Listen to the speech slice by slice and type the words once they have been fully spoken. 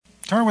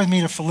Turn with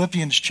me to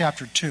Philippians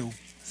chapter 2.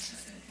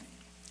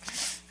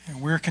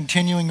 And we're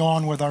continuing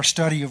on with our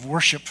study of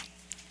worship.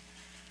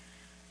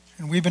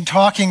 And we've been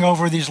talking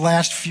over these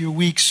last few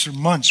weeks or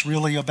months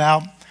really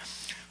about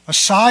a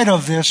side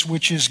of this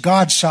which is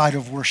God's side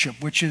of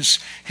worship, which is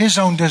His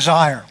own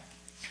desire.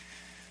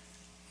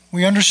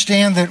 We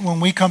understand that when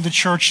we come to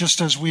church,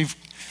 just as we've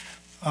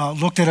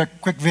looked at a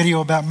quick video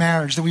about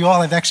marriage, that we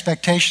all have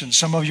expectations.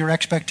 Some of your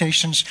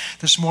expectations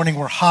this morning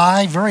were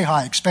high, very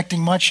high,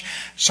 expecting much.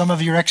 Some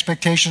of your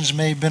expectations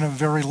may have been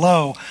very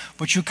low,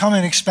 but you come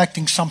in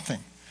expecting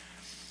something.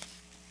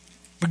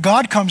 But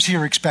God comes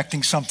here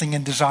expecting something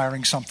and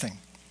desiring something.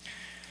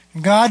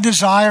 God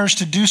desires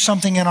to do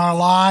something in our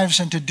lives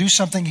and to do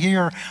something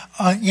here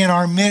in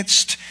our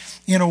midst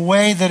in a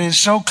way that is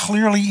so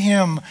clearly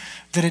Him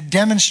that it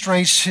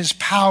demonstrates His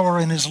power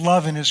and His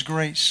love and His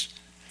grace.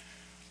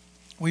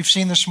 We've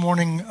seen this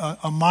morning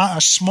a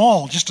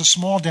small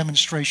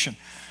demonstration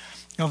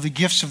of the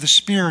gifts of the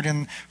Spirit.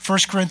 And 1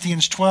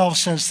 Corinthians 12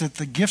 says that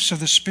the gifts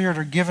of the Spirit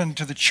are given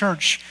to the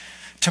church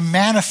to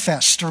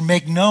manifest or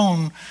make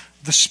known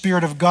the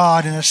Spirit of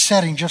God in a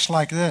setting just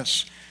like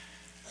this.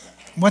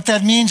 What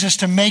that means is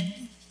to make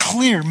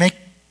clear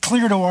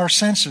to our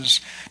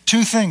senses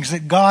two things: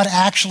 that God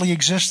actually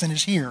exists and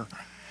is here,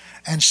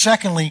 and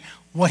secondly,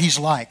 what He's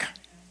like.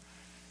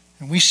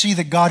 And we see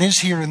that God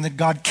is here and that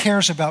God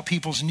cares about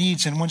people's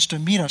needs and wants to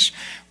meet us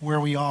where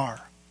we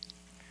are.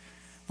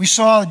 We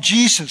saw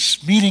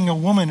Jesus meeting a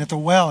woman at the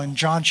well in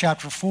John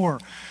chapter 4.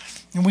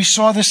 And we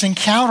saw this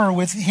encounter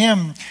with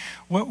Him,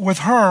 with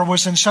her,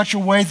 was in such a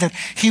way that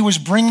He was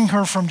bringing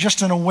her from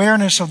just an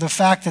awareness of the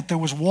fact that there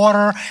was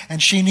water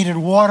and she needed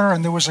water,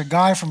 and there was a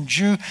guy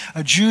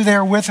a Jew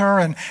there with her,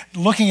 and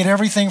looking at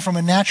everything from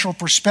a natural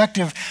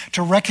perspective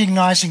to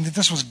recognizing that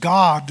this was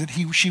God that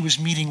she was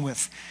meeting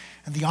with,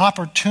 and the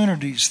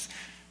opportunities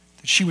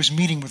that she was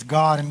meeting with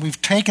God. And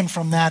we've taken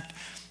from that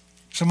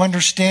some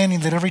understanding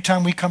that every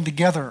time we come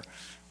together,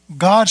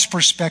 God's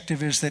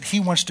perspective is that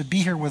He wants to be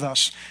here with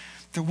us,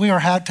 that we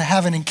are to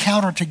have an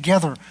encounter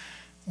together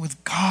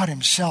with God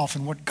Himself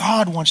and what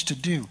God wants to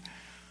do.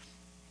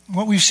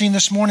 What we've seen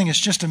this morning is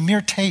just a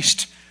mere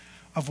taste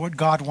of what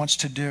God wants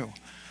to do.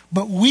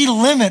 But we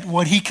limit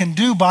what He can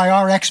do by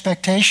our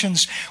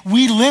expectations.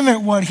 We limit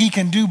what He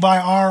can do by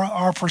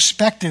our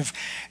perspective.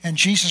 And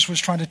Jesus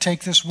was trying to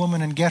take this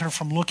woman and get her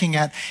from looking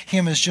at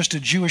Him as just a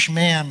Jewish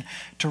man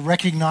to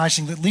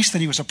recognizing at least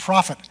that He was a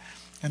prophet,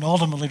 and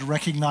ultimately to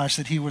recognize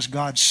that He was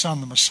God's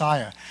Son, the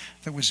Messiah,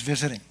 that was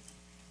visiting.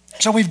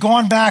 So we've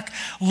gone back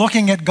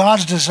looking at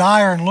God's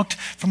desire and looked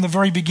from the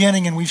very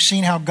beginning, and we've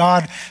seen how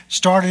God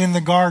started in the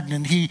garden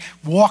and He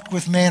walked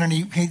with man,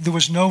 and there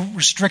was no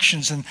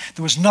restrictions and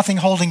there was nothing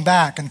holding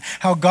back, and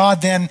how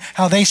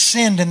they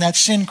sinned, and that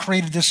sin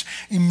created this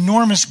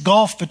enormous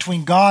gulf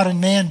between God and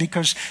man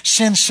because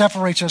sin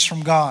separates us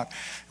from God.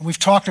 And we've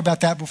talked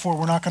about that before.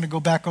 We're not going to go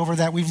back over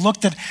that. We've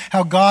looked at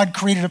how God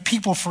created a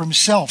people for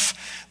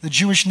Himself, the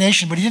Jewish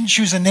nation, but He didn't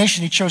choose a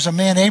nation. He chose a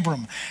man,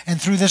 Abram.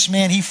 And through this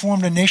man, He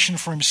formed a nation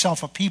for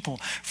Himself, a people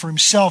for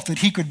Himself that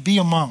He could be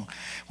among.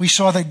 We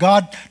saw that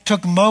God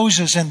took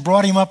Moses and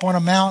brought him up on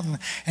a mountain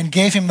and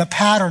gave him the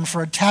pattern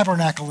for a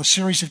tabernacle, a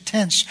series of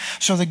tents,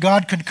 so that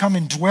God could come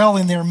and dwell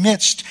in their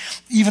midst,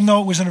 even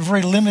though it was in a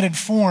very limited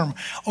form,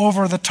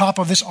 over the top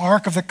of this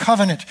Ark of the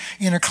Covenant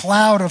in a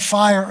cloud of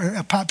fire,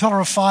 a pillar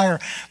of fire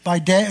by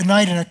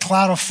night and a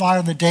cloud of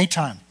fire in the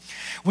daytime.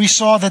 We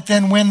saw that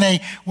then when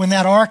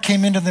that ark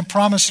came into the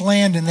promised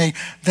land and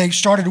they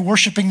started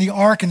worshiping the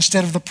ark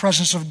instead of the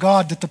presence of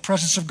God, that the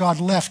presence of God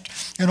left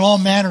and all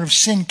manner of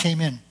sin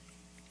came in.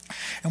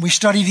 And we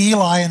studied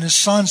Eli and his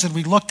sons, and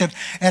we looked at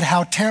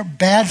how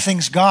bad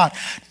things got.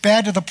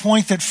 Bad to the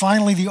point that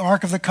finally the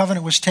Ark of the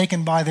Covenant was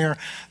taken by their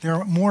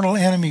mortal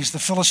enemies, the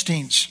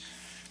Philistines.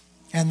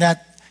 And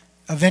that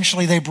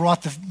eventually they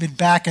brought it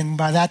back, and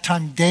by that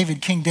time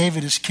King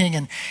David is king,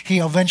 and he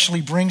eventually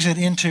brings it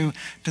into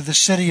the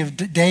city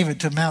of David,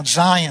 to Mount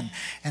Zion,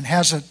 and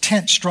has a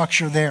tent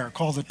structure there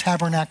called the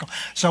tabernacle.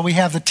 So we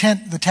have the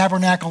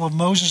tabernacle of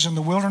Moses in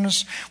the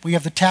wilderness. We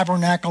have the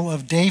tabernacle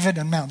of David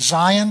on Mount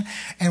Zion,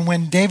 and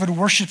when David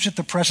worships it,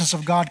 the presence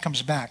of God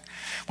comes back.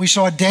 We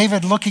saw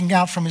David looking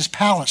out from his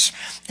palace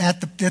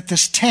at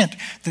this tent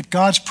that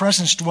God's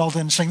presence dwelled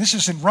in, saying, "This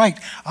isn't right.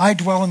 I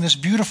dwell in this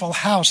beautiful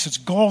house that's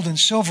gold and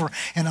silver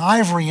and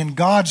ivory, and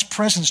God's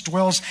presence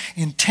dwells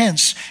in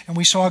tents." And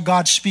we saw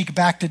God speak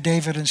back to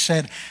David and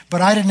said,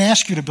 "But I didn't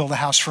ask you to build a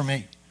house for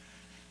me."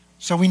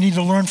 So we need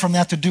to learn from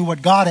that to do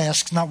what God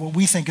asks, not what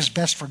we think is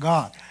best for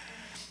God.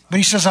 But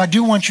He says, "I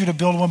do want you to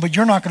build one, but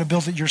you're not going to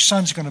build it. Your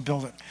son's going to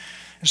build it."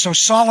 And so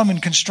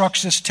Solomon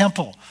constructs this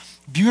temple,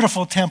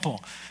 beautiful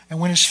temple. And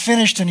when it's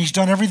finished and he's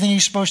done everything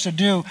he's supposed to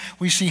do,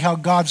 we see how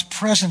God's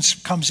presence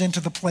comes into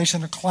the place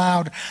in a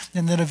cloud,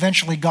 and then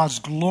eventually God's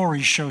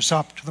glory shows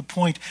up to the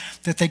point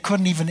that they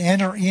couldn't even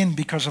enter in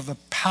because of the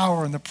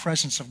power and the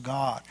presence of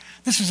God.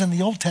 This is in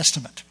the Old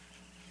Testament.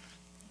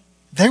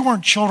 They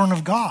weren't children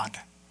of God.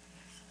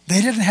 They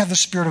didn't have the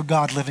Spirit of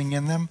God living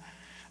in them.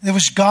 It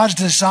was God's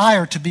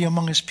desire to be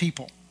among His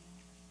people.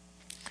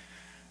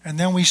 And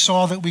then we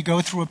saw that we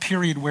go through a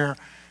period where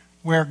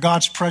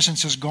God's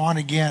presence is gone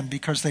again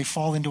because they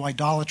fall into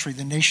idolatry.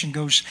 The nation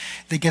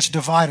gets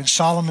divided.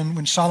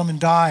 When Solomon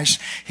dies,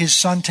 his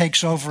son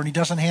takes over and he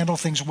doesn't handle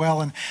things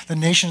well, and the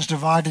nation's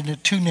divided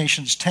into 2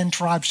 nations, 10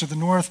 tribes to the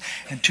north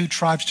and 2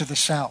 tribes to the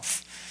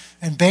south.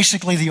 And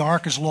basically the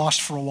ark is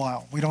lost for a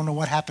while. We don't know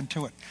what happened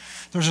to it.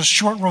 There's a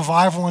short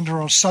revival under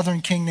a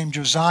southern king named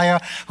Josiah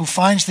who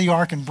finds the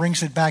ark and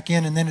brings it back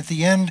in. And then at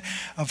the end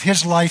of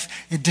his life,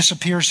 it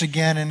disappears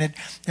again. And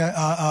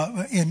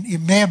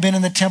it may have been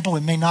in the temple.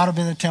 It may not have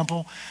been in the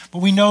temple.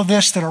 But we know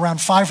this, that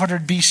around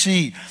 500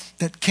 BC,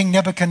 that King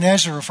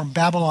Nebuchadnezzar from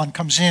Babylon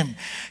comes in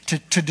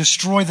to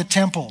destroy the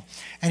temple.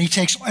 And he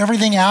takes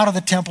everything out of the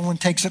temple and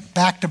takes it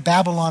back to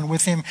Babylon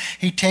with him.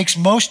 He takes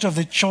most of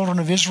the children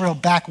of Israel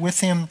back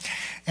with him.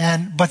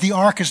 But the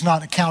ark is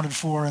not accounted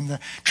for. And the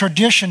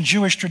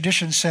Jewish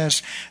tradition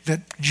says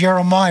that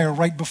Jeremiah,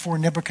 right before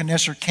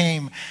Nebuchadnezzar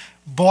came,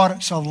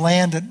 bought some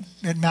land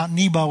at Mount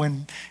Nebo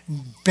and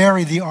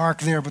buried the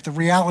ark there. But the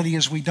reality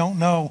is we don't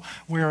know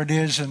where it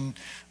is. And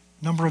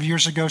a number of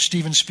years ago,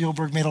 Steven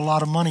Spielberg made a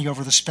lot of money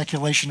over the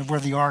speculation of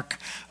where the Ark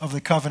of the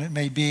Covenant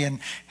may be,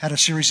 and had a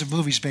series of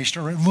movies based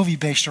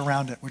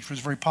around it, which was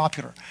very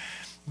popular.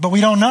 But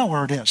we don't know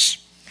where it is.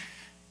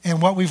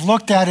 And what we've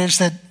looked at is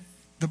that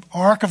the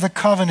Ark of the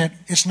Covenant,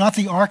 it's not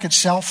the Ark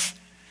itself.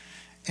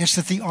 It's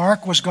that the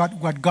Ark was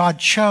what God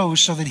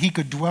chose so that he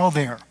could dwell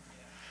there.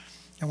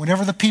 And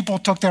whenever the people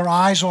took their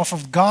eyes off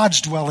of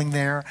God's dwelling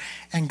there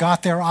and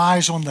got their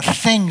eyes on the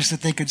things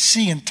that they could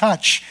see and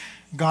touch,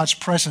 God's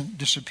presence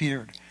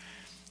disappeared.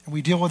 And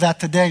we deal with that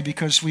today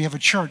because we have a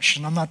church,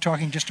 and I'm not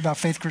talking just about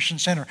Faith Christian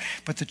Center,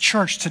 but the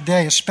church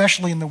today,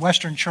 especially in the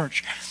Western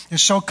church,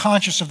 is so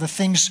conscious of the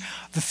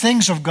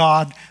things of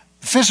God,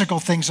 the physical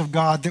things of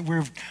God, that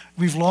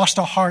we've lost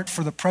a heart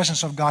for the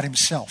presence of God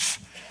himself.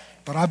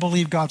 But I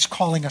believe God's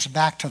calling us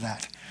back to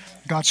that.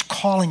 God's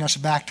calling us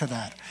back to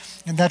that.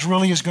 And that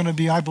really is going to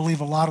be, I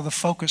believe, a lot of the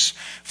focus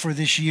for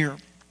this year.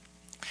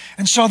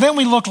 And so then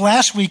we look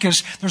last week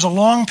as there's a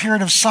long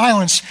period of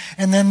silence,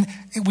 and then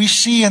we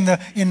see in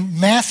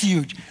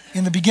Matthew,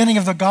 in the beginning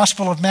of the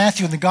Gospel of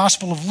Matthew and the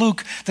Gospel of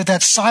Luke,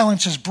 that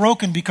silence is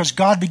broken because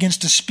God begins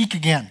to speak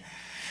again.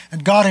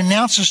 And God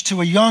announces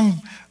to a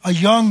young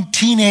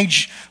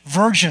teenage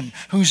virgin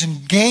who's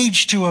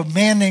engaged to a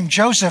man named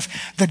Joseph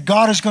that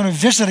God is going to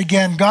visit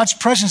again. God's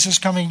presence is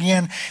coming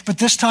again. But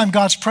this time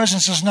God's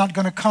presence is not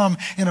going to come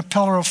in a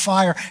pillar of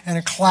fire and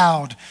a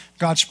cloud.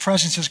 God's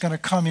presence is going to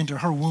come into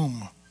her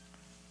womb.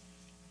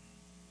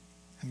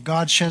 And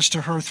God says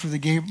to her through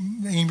the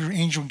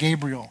angel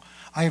Gabriel,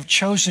 I have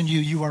chosen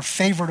you. You are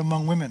favored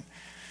among women.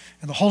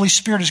 And the Holy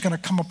Spirit is going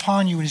to come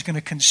upon you and he's going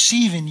to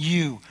conceive in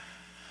you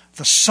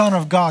the Son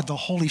of God, the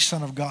Holy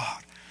Son of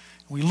God.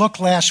 We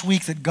looked last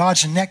week that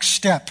God's next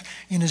step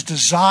in his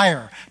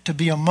desire to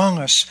be among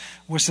us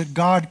was that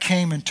God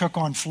came and took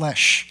on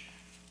flesh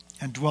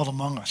and dwelt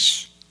among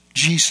us.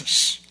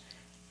 Jesus.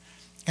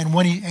 And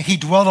when he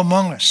dwelt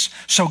among us,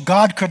 so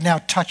God could now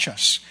touch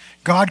us.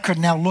 God could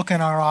now look in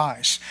our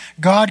eyes.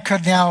 God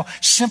could now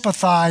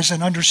sympathize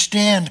and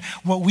understand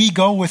what we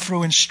go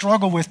through and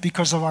struggle with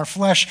because of our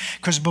flesh.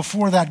 Because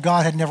before that,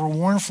 God had never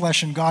worn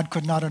flesh and God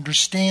could not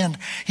understand.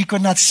 He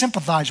could not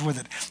sympathize with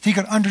it. He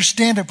could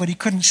understand it, but he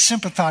couldn't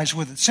sympathize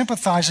with it.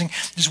 Sympathizing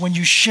is when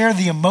you share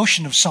the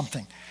emotion of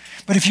something.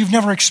 But if you've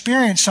never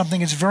experienced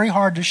something, it's very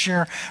hard to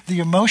share the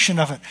emotion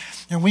of it.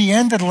 And we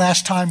ended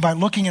last time by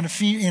looking in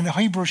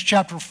Hebrews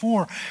chapter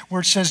 4,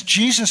 where it says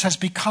Jesus has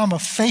become a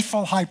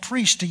faithful high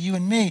priest to you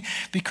and me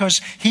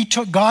because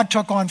God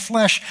took on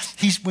flesh.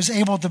 He was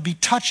able to be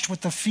touched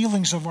with the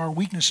feelings of our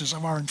weaknesses,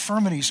 of our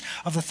infirmities,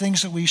 of the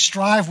things that we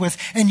strive with,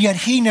 and yet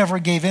he never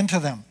gave in to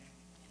them.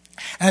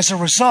 As a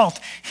result,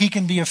 he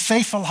can be a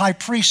faithful high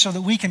priest so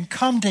that we can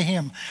come to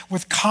him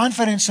with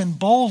confidence and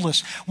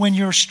boldness. When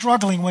you're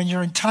struggling, when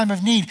you're in time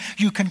of need,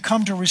 you can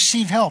come to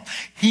receive help.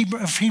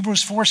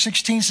 Hebrews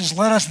 4:16 says,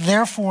 let us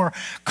therefore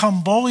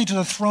come boldly to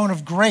the throne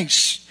of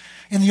grace.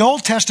 In the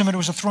Old Testament, it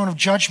was a throne of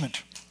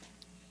judgment.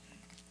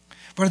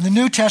 But in the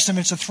New Testament,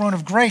 it's a throne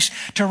of grace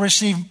to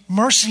receive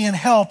mercy and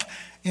help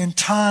in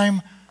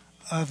time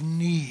of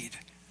need.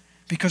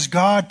 Because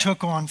God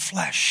took on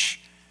flesh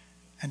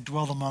and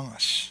dwelt among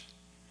us.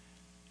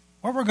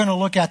 What we're going to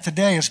look at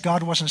today is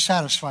God wasn't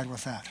satisfied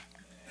with that.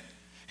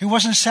 He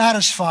wasn't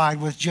satisfied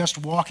with just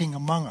walking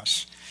among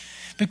us.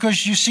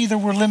 Because you see, there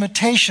were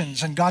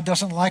limitations, and God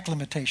doesn't like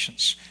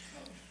limitations.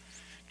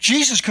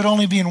 Jesus could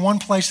only be in one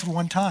place at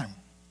one time.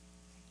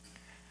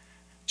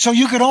 So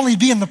you could only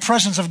be in the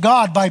presence of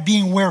God by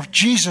being where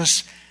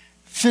Jesus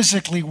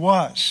physically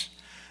was.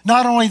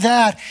 Not only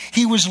that,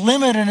 he was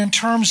limited in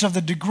terms of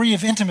the degree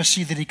of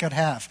intimacy that he could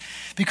have.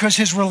 Because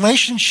his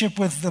relationship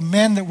with the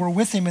men that were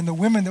with him and the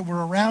women that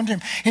were around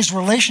him, his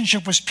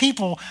relationship with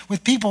people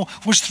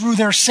was through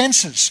their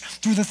senses,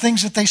 through the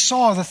things that they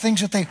saw, the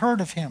things that they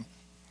heard of him.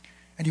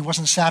 And he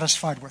wasn't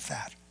satisfied with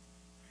that.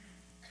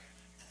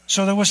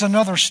 So there was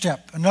another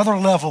step, another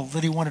level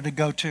that he wanted to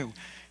go to,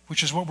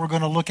 which is what we're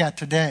going to look at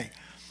today.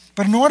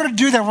 But in order to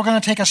do that, we're going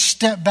to take a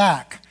step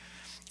back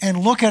and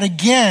look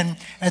again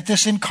at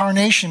this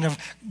incarnation of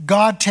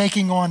God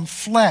taking on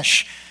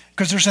flesh,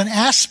 because there's an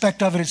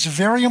aspect of it it's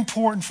very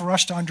important for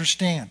us to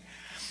understand.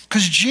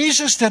 Because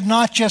Jesus did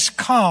not just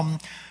come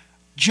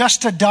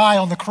just to die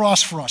on the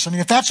cross for us. I mean,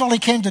 if that's all he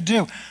came to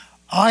do,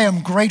 I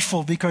am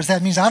grateful, because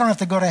that means I don't have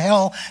to go to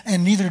hell,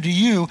 and neither do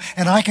you,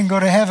 and I can go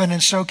to heaven,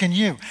 and so can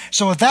you.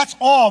 So if that's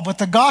all, but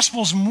the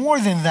gospel's more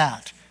than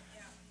that.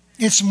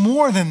 It's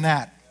more than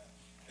that.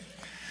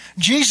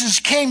 Jesus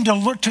came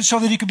so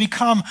that he could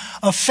become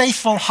a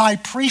faithful high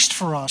priest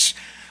for us,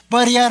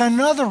 but he had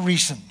another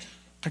reason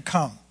to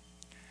come.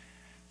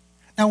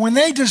 Now, when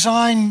they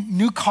design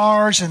new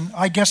cars, and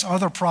I guess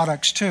other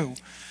products too,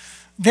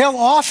 they'll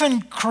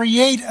often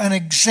create an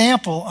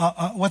example,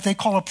 what they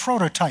call a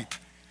prototype.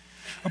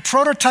 A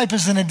prototype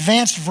is an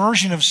advanced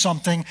version of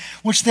something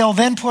which they'll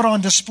then put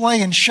on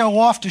display and show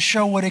off to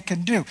show what it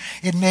can do.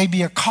 It may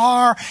be a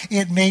car,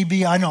 it may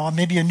be,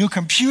 maybe a new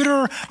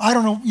computer, I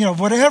don't know,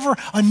 whatever,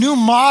 a new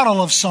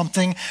model of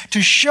something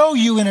to show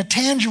you in a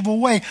tangible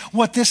way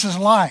what this is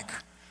like.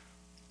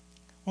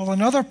 Well,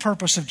 another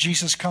purpose of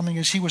Jesus coming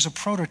is he was a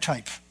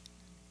prototype.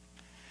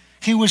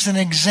 He was an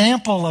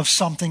example of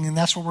something, and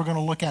that's what we're going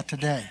to look at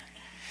today.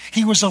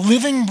 He was a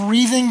living,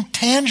 breathing,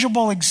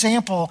 tangible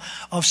example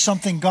of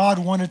something God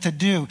wanted to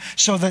do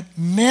so that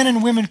men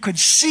and women could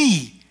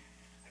see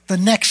the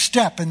next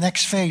step and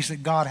next phase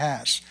that God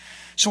has.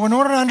 So in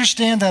order to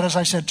understand that, as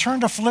I said,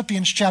 turn to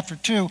Philippians chapter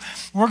 2.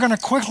 We're going to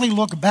quickly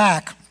look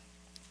back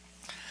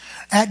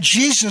at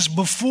Jesus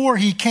before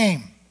he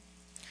came.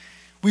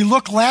 We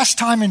looked last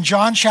time in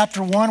John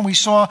chapter 1. We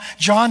saw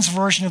John's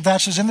version of that.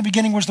 It says, in the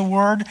beginning was the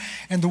Word,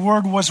 and the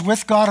Word was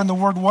with God, and the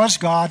Word was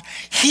God.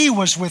 He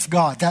was with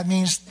God. That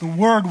means the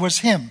Word was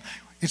him.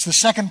 It's the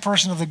second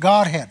person of the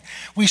Godhead.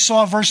 We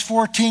saw verse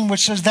 14,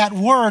 which says that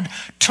Word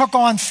took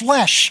on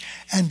flesh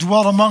and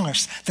dwelt among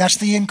us. That's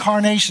the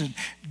incarnation.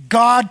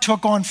 God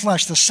took on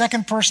flesh. The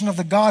second person of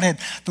the Godhead,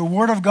 the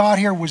Word of God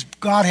here was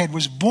Godhead,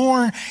 was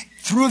born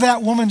through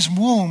that woman's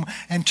womb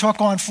and took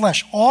on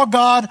flesh. All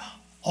God,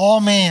 all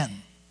man.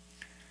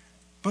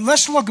 But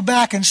let's look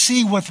back and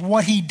see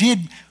what he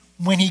did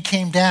when he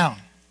came down.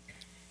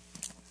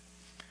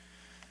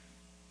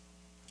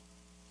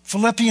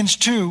 Philippians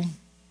 2.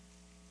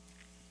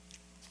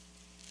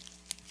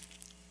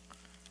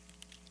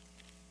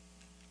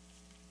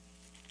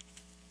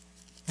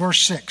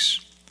 Verse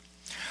 6.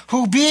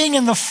 Who being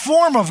in the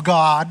form of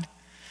God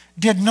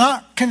did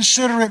not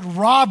consider it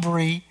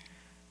robbery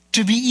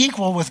to be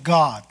equal with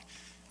God.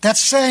 That's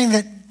saying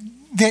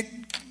that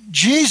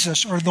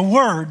Jesus, or the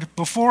Word,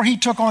 before he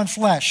took on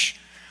flesh,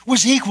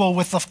 was equal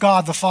with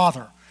God the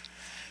Father.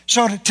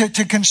 So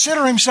to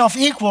consider himself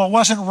equal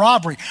wasn't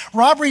robbery.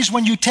 Robbery is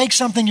when you take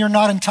something you're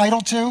not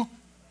entitled to.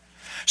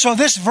 So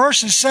this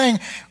verse is saying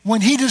when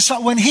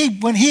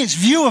his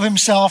view of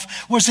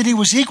himself was that he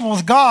was equal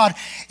with God,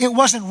 it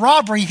wasn't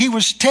robbery. He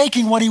was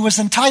taking what he was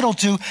entitled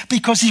to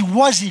because he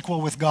was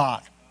equal with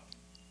God.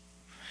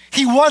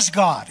 He was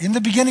God. In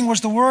the beginning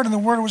was the Word, and the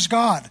Word was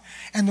God.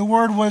 And the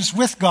Word was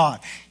with God.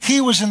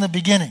 He was in the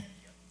beginning.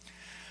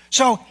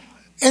 So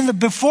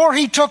before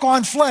he took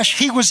on flesh,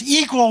 he was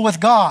equal with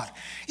God.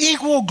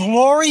 Equal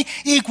glory,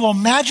 equal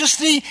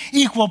majesty,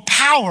 equal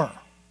power.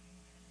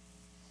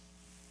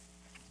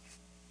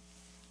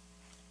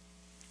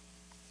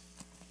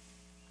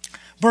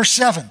 Verse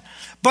 7.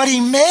 But he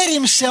made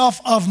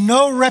himself of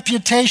no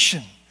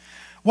reputation.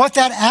 What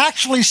that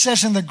actually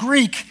says in the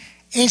Greek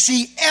is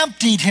he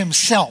emptied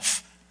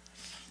himself.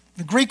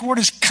 The Greek word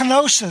is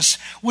kenosis,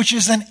 which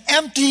is an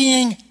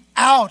emptying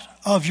out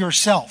of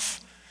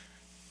yourself.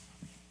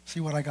 See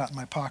what I got in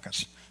my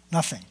pockets?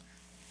 Nothing.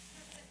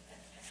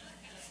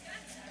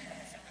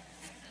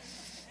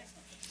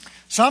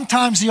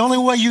 Sometimes the only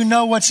way you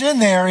know what's in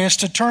there is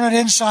to turn it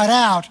inside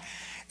out,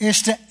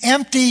 is to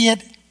empty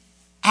it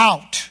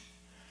out.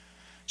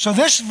 So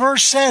this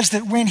verse says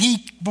that when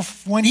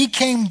he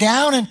came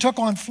down and took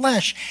on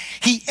flesh,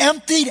 he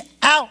emptied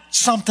out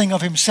something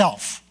of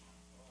himself.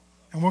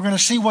 And we're going to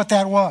see what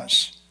that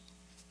was.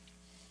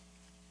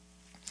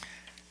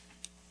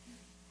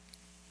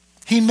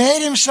 He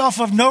made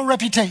himself of no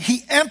reputation.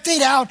 He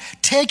emptied out,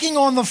 taking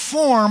on the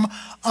form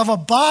of a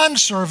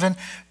bondservant,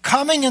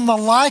 coming in the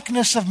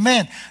likeness of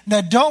men.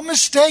 Now, don't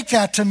mistake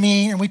that to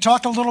mean, and we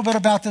talked a little bit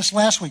about this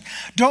last week,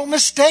 don't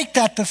mistake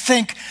that to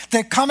think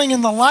that coming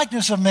in the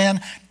likeness of man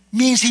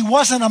means he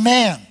wasn't a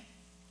man.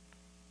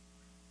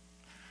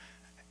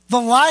 The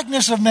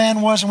likeness of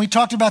man was, and we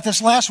talked about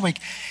this last week,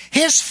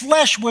 his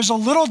flesh was a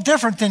little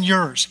different than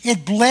yours.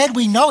 It bled.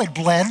 We know it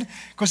bled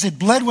because it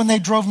bled when they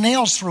drove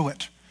nails through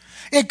it.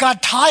 It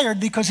got tired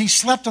because he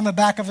slept on the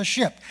back of a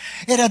ship.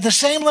 It had the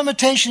same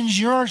limitations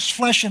your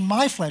flesh and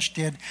my flesh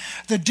did.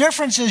 The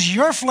difference is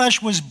your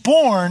flesh was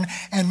born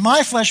and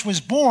my flesh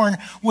was born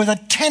with a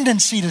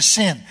tendency to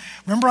sin.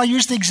 Remember I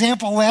used the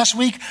example last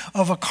week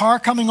of a car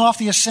coming off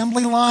the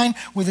assembly line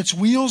with its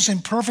wheels in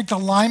perfect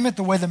alignment,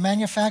 the way the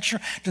manufacturer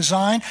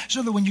designed,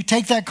 so that when you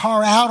take that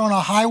car out on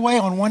a highway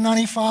on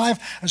 195,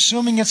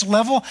 assuming it's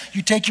level,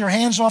 you take your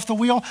hands off the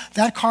wheel,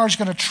 that car is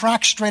going to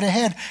track straight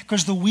ahead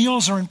because the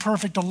wheels are in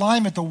perfect alignment.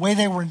 alignment the way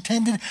they were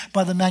intended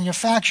by the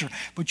manufacturer.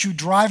 But you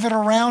drive it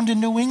around in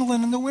New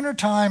England in the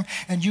wintertime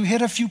and you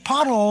hit a few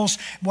potholes,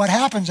 what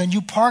happens? And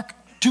you park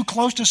too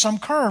close to some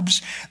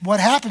curbs, what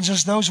happens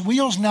is those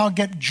wheels now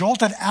get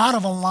jolted out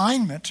of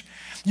alignment.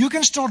 You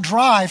can still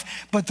drive,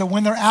 but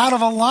when they're out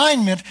of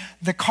alignment,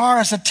 the car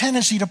has a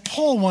tendency to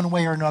pull one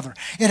way or another.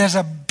 It has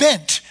a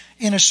bent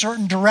in a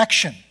certain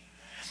direction.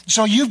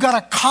 So you've got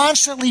to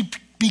constantly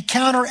be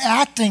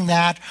counteracting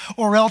that,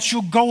 or else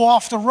you'll go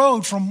off the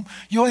road.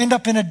 You'll end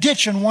up in a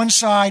ditch on one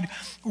side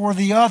or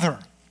the other.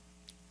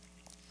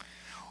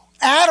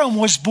 Adam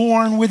was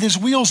born with his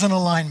wheels in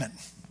alignment,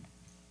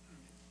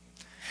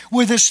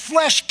 with his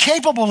flesh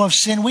capable of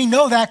sin. We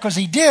know that because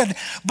he did,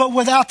 but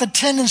without the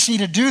tendency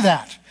to do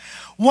that.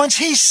 Once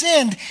he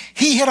sinned,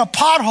 he hit a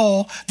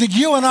pothole that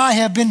you and I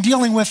have been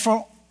dealing with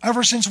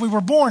ever since we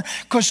were born,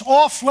 because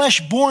all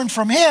flesh born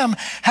from him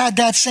had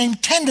that same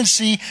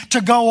tendency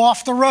to go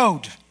off the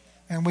road.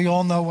 And we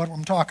all know what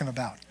I'm talking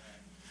about.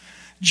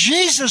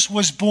 Jesus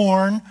was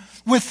born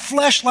with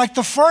flesh like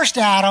the first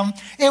Adam.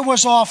 It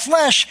was all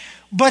flesh,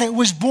 but it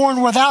was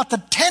born without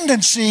the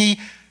tendency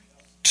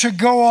to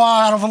go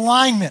out of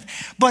alignment.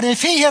 But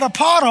if he hit a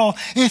pothole,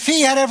 if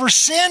he had ever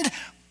sinned,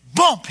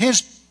 bump,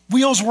 his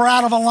wheels were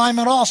out of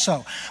alignment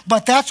also.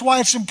 But that's why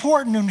it's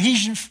important in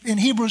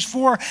Hebrews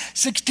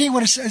 4:16,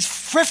 when it says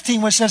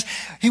 15, when it says,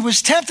 he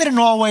was tempted in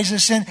all ways to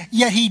sin,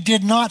 yet he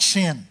did not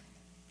sin.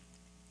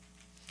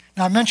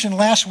 Now, I mentioned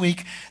last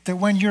week that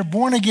when you're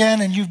born again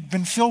and you've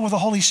been filled with the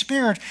Holy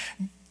Spirit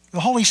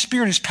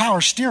is power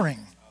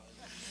steering.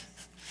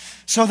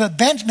 So the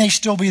bent may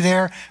still be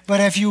there, but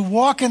if you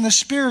walk in the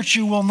Spirit,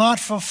 you will not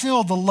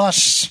fulfill the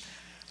lusts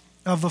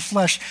of the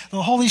flesh.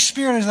 The Holy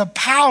Spirit is the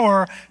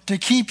power to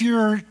keep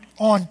you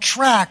on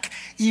track,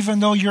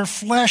 even though your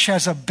flesh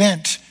has a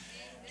bent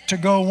to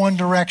go one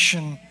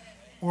direction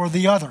or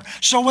the other.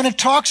 So when it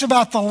talks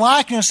about the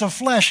likeness of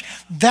flesh,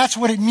 that's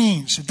what it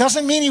means. It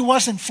doesn't mean he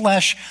wasn't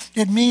flesh.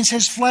 It means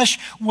his flesh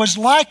was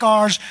like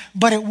ours,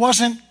 but it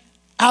wasn't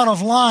out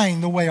of line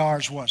the way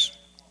ours was.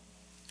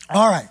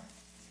 All right.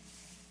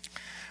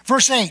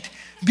 Verse 8.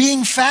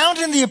 Being found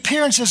in the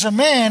appearance as a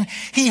man,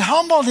 he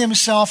humbled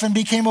himself and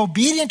became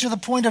obedient to the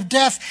point of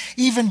death,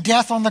 even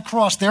death on the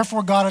cross.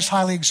 Therefore, God has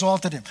highly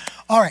exalted him.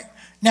 All right.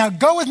 Now,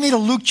 go with me to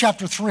Luke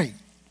chapter 3.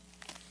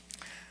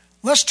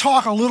 Let's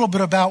talk a little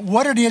bit about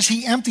what it is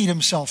he emptied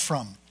himself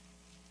from.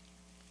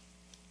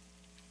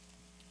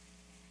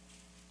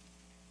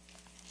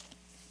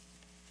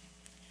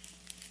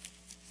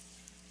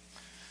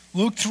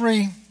 Luke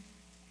 3,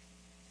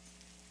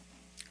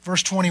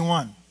 verse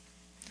 21.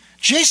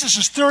 Jesus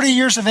is 30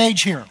 years of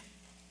age here.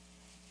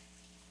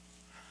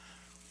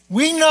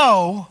 We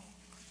know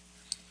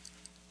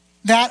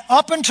that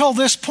up until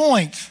this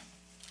point,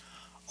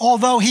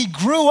 although he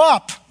grew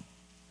up,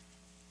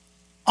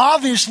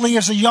 obviously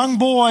as a young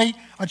boy,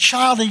 a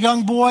child, a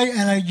young boy,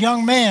 and a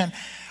young man,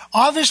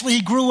 obviously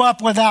he grew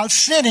up without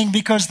sinning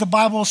because the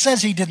Bible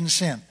says he didn't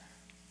sin.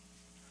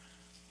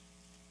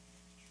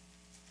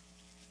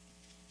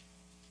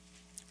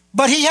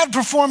 But he had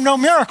performed no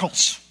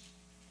miracles.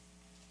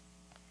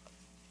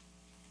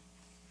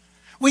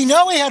 We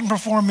know he hadn't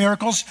performed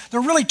miracles. There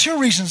are really two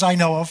reasons I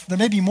know of. There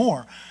may be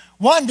more.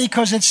 One,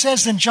 because it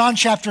says in John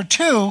chapter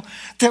 2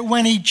 that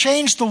when he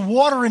changed the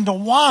water into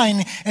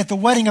wine at the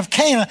wedding of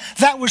Cana,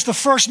 that was the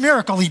first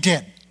miracle he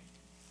did,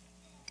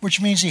 which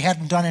means he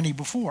hadn't done any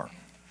before.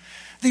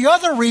 The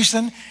other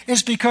reason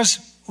is because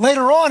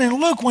later on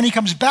in Luke, when he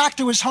comes back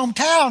to his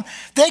hometown,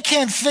 they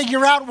can't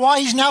figure out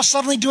why he's now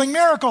suddenly doing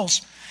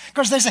miracles.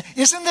 Because they say,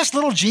 isn't this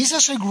little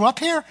Jesus who grew up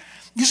here?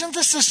 Isn't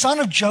this the son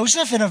of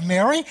Joseph and of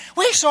Mary?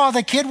 We saw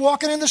the kid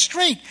walking in the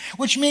street,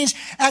 which means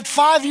at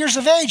 5 years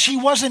of age, he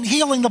wasn't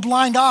healing the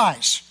blind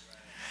eyes.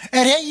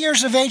 At 8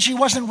 years of age, he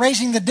wasn't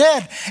raising the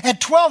dead. At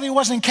 12, he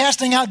wasn't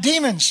casting out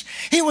demons.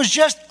 He was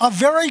just a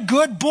very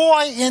good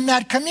boy in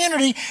that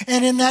community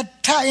and in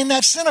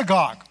that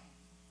synagogue.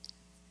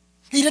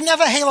 He didn't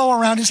have a halo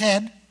around his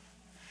head.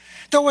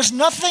 There was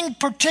nothing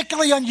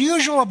particularly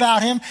unusual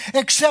about him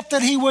except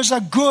that he was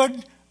a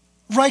good,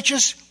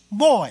 righteous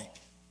boy.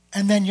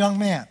 And then young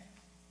man.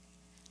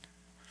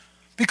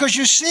 Because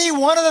you see,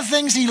 one of the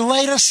things he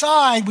laid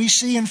aside, we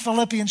see in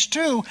Philippians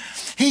 2,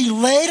 he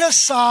laid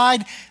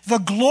aside the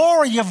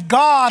glory of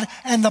God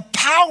and the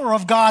power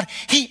of God.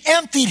 He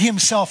emptied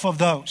himself of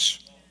those.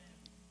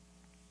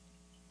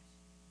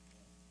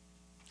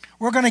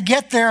 We're going to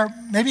get there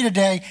maybe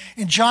today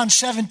in John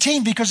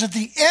 17, because at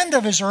the end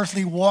of his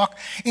earthly walk,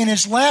 in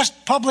his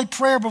last public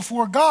prayer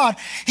before God,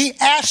 he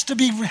asked to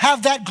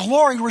have that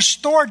glory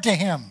restored to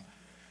him.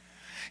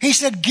 He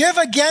said, give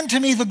again to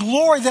me the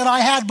glory that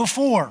I had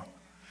before.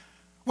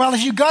 Well,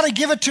 if you've got to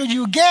give it to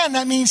you again,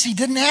 that means he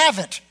didn't have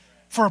it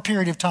for a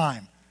period of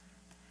time.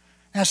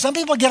 Now, some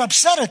people get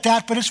upset at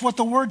that, but it's what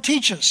the word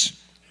teaches.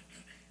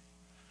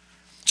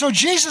 So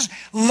Jesus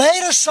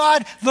laid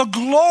aside the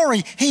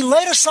glory. He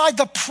laid aside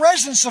the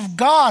presence of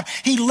God.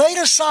 He laid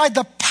aside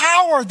the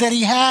power that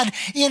he had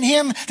in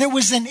him that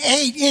was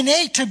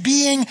innate to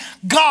being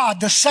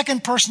God, the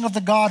second person of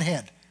the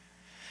Godhead.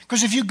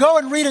 Because if you go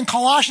and read in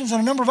Colossians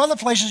and a number of other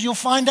places, you'll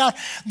find out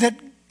that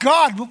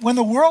God, when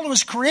the world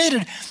was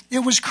created, it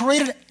was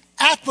created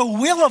at the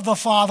will of the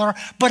Father,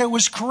 but it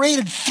was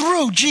created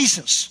through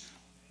Jesus,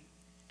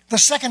 the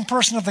second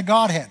person of the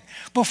Godhead,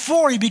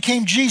 before he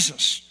became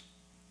Jesus.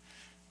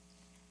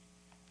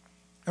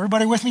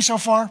 Everybody with me so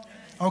far?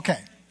 Okay.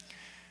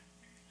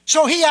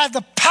 So he had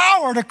the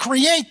power to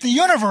create the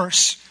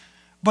universe,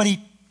 but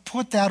he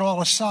put that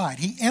all aside.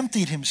 He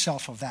emptied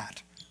himself of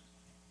that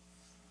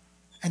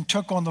and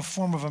took on the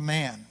form of a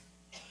man.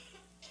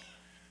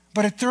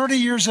 But at 30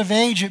 years of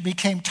age, it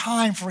became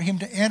time for him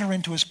to enter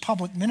into his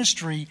public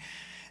ministry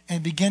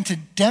and begin to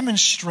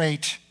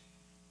demonstrate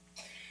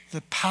the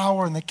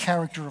power and the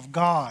character of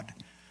God.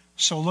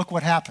 So look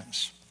what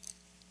happens.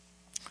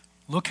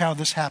 Look how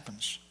this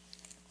happens.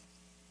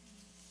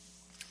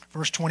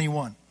 Verse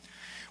 21.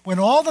 When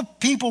all the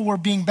people were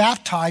being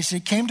baptized,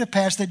 it came to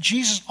pass that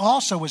Jesus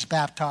also was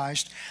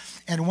baptized.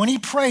 And when he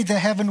prayed, the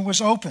heaven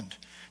was opened.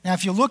 Now,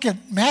 if you look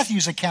at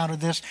Matthew's account of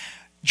this,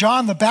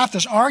 John the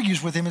Baptist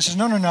argues with him and says,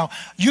 no,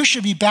 you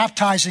should be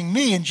baptizing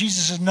me. And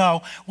Jesus says,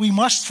 no, we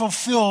must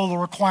fulfill the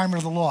requirement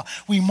of the law.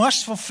 We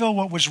must fulfill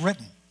what was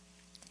written.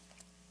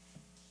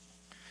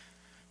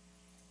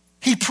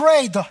 He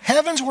prayed, the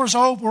heavens were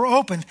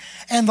opened,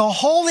 and the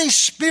Holy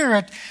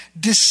Spirit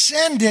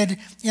descended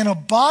in a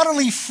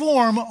bodily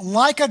form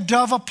like a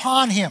dove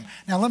upon him.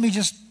 Now let me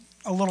just,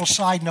 a little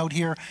side note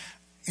here.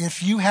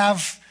 If you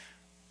have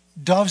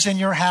doves in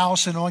your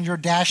house and on your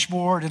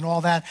dashboard and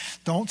all that,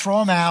 don't throw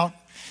them out.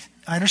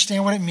 I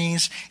understand what it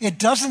means. It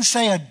doesn't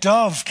say a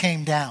dove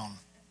came down.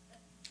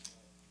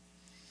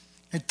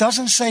 It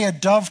doesn't say a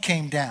dove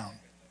came down,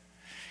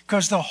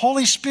 because the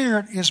Holy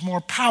Spirit is more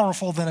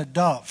powerful than a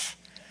dove.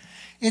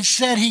 It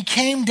said he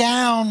came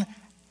down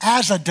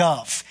as a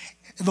dove,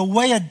 the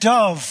way a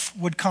dove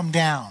would come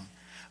down.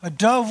 A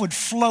dove would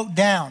float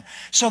down.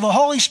 So the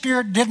Holy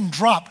Spirit didn't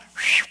drop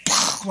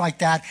like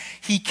that.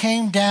 He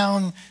came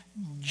down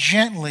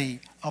gently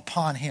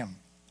upon him.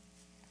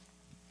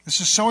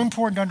 This is so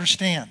important to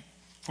understand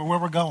for where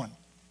we're going.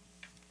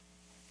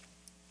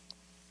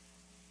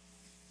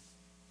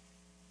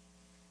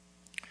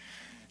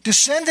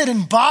 Descended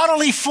in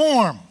bodily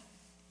form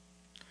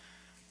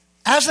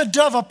as a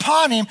dove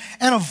upon him,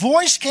 and a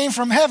voice came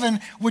from heaven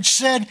which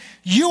said,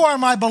 "You are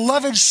my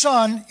beloved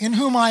Son, in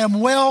whom I am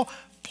well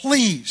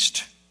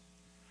pleased."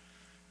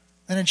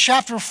 And in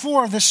chapter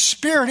 4, the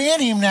Spirit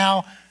in him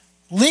now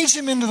leads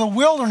him into the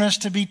wilderness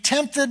to be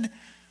tempted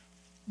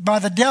by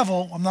the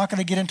devil. I'm not going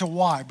to get into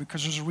why,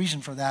 because there's a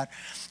reason for that.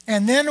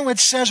 And then it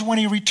says when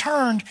he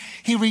returned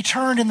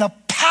in the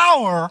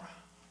power,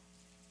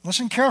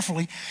 listen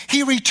carefully,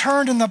 he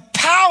returned in the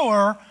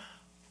power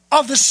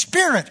of the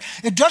Spirit.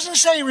 It doesn't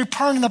say he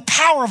returned in the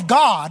power of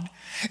God.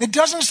 It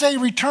doesn't say he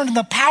returned in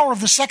the power of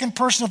the second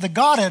person of the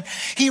Godhead.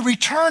 He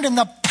returned in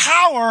the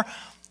power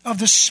of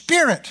the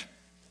Spirit.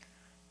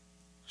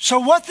 So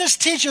what this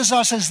teaches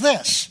us is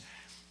this.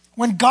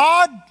 When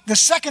God, the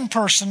second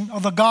person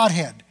of the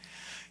Godhead,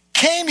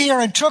 came here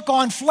and took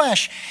on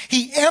flesh,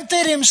 he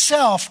emptied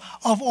himself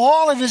of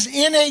all of his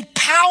innate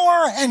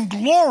power and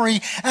glory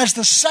as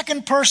the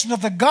second person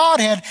of the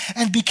Godhead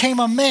and became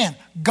a man.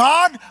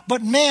 God,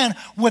 but man,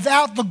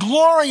 without the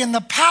glory and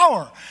the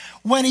power.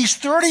 When he's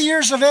 30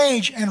 years of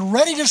age and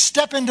ready to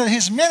step into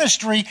his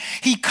ministry,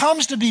 he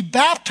comes to be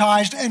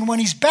baptized. And when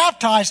he's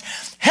baptized,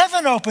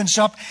 heaven opens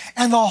up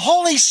and the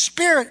Holy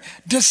Spirit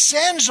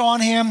descends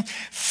on him,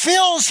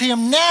 fills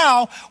him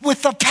now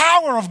with the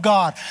power of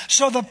God.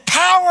 So the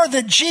power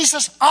that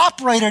Jesus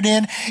operated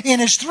in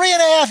his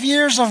 3.5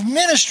 years of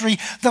ministry,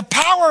 the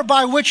power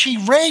by which he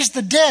raised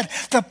the dead,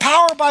 the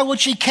power by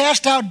which he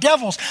cast out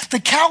devils, the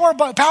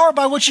power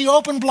by which he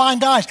opened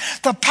blind eyes,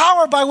 the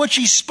power by which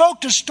he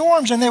spoke to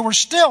storms and they were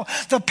still,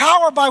 the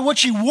power by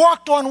which he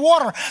walked on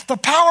water, the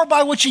power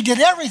by which he did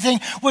everything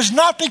was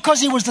not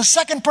because he was the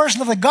second person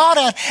of the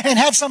Godhead and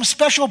had some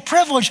special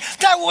privilege.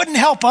 That wouldn't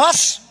help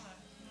us.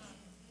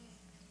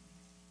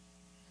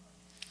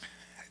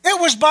 It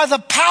was by the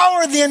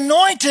power, the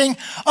anointing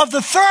of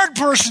the third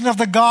person of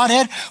the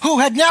Godhead who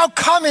had now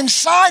come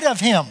inside of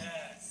him.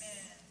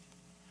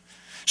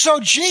 So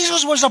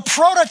Jesus was a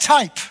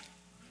prototype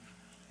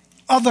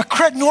of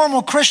the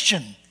normal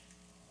Christian.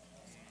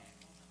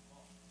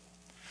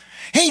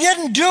 He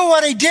didn't do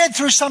what he did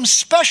through some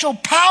special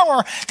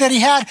power that he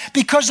had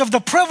because of the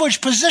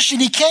privileged position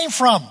he came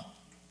from.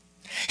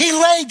 He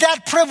laid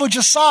that privilege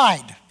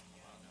aside.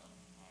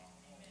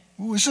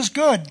 Ooh, this is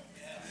good.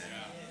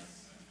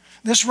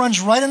 This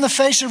runs right in the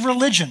face of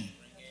religion,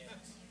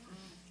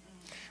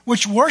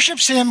 which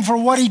worships him for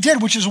what he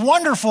did, which is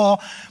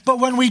wonderful. But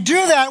when we do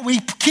that, we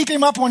keep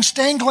him up on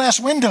stained glass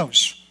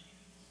windows.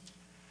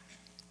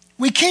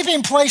 We keep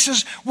him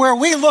places where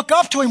we look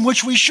up to him,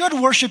 which we should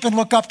worship and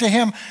look up to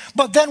him.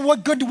 But then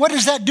what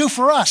does that do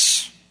for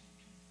us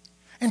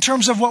in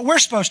terms of what we're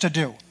supposed to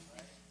do?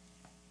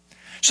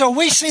 So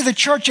we see the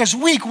church as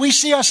weak. We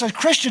see us as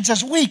Christians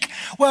as weak.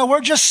 Well, we're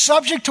just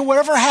subject to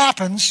whatever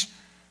happens.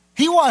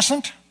 He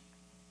wasn't.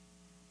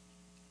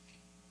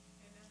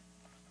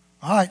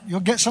 All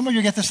right, some of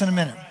you get this in a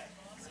minute.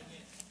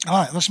 All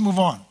right, let's move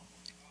on.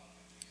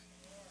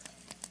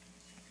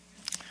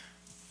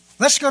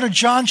 Let's go to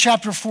John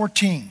chapter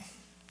 14.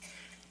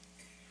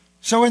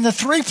 So in the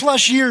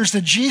 3+ years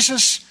that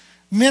Jesus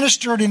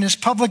ministered in his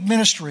public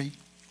ministry,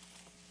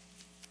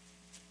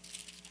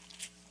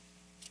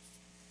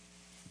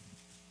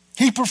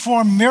 he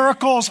performed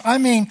miracles.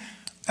 I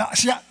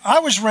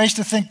was raised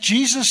to think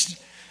Jesus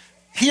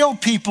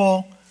healed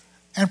people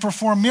and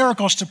performed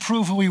miracles to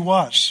prove who he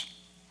was.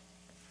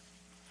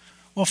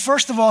 Well,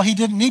 first of all, he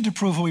didn't need to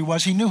prove who he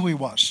was. He knew who he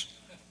was.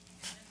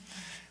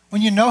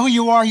 When you know who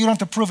you are, you don't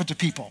have to prove it to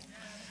people.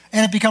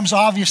 And it becomes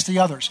obvious to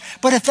others.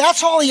 But if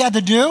that's all he had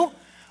to do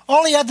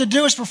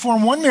is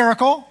perform one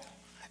miracle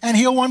and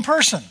heal one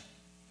person.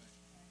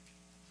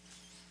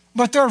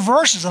 But there are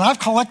verses, and I've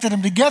collected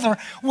them together,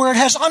 where it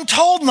has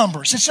untold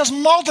numbers. It says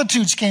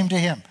multitudes came to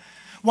him.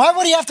 Why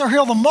would he have to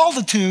heal the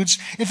multitudes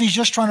if he's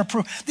just trying to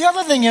prove? The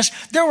other thing is,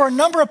 there were a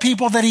number of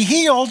people that he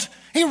healed.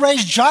 He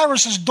raised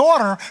Jairus'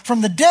 daughter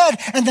from the dead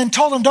and then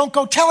told him, don't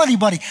go tell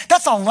anybody.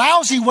 That's a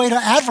lousy way to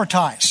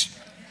advertise.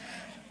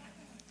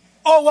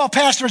 Oh, well,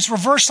 Pastor, it's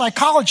reverse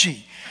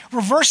psychology.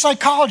 Reverse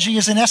psychology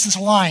is in essence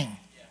lying.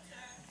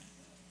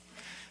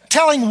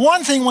 Telling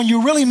one thing when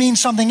you really mean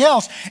something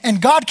else. And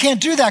God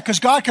can't do that because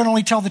God can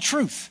only tell the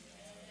truth.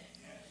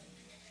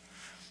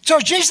 So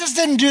Jesus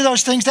didn't do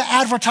those things to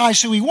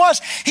advertise who he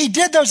was. He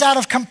did those out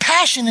of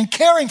compassion and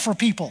caring for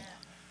people.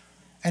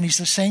 And he's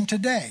the same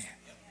today.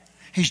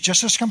 He's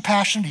just as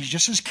compassionate. He's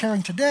just as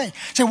caring today.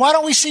 Say, why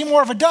don't we see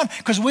more of it done?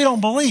 Because we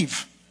don't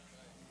believe.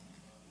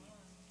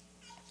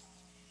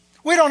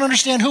 We don't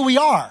understand who we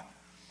are.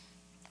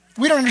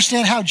 We don't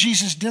understand how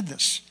Jesus did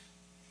this.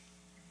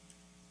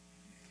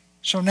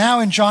 So now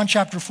in John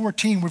chapter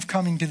 14, we're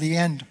coming to the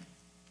end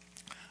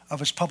of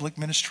his public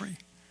ministry.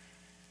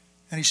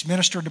 And he's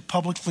ministered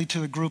publicly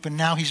to a group, and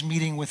now he's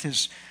meeting with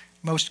his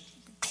most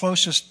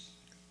closest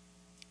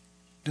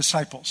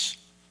disciples.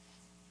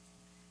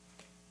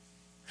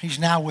 He's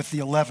now with the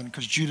 11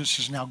 because Judas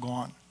is now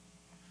gone.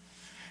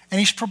 And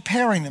he's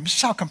preparing them. This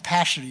is how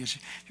compassionate he is.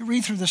 You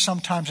read through this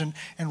sometimes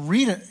and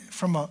read it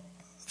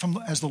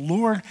as the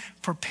Lord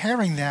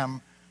preparing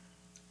them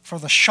for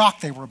the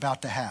shock they were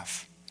about to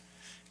have.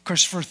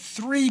 Because for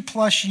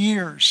 3+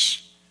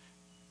 years,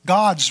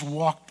 God's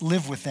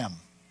lived with them.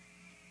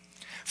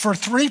 For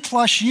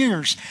 3+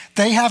 years,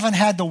 they haven't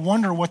had to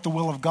wonder what the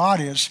will of God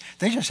is.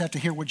 They just have to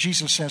hear what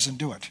Jesus says and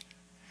do it.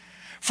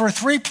 For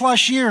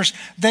 3+ years,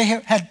 they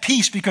had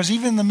peace because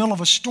even in the middle of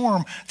a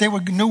storm, they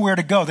knew where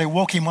to go. They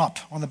woke him up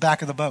on the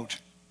back of the boat.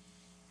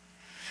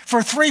 For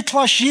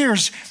 3+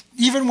 years,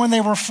 even when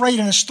they were afraid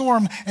in a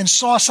storm and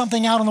saw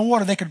something out in the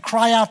water, they could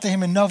cry out to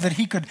him and know that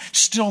he could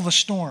still the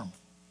storm.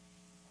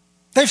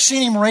 They've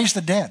seen him raise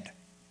the dead.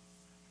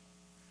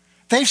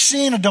 They've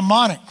seen a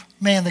demonic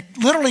man that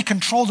literally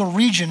controlled a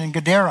region in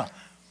Gadara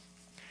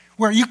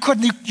where you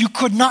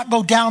could not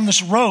go down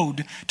this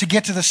road to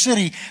get to the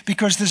city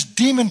because this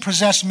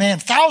demon-possessed man,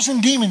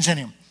 1,000 demons in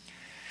him,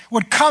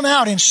 would come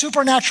out in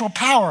supernatural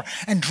power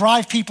and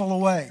drive people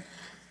away.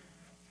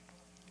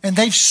 And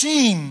they've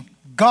seen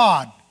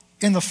God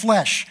in the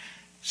flesh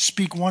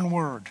speak one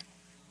word,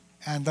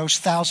 and those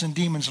 1,000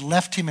 demons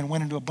left him and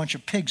went into a bunch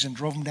of pigs and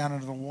drove him down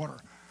into the water.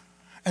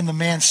 And the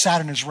man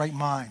sat in his right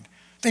mind.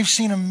 They've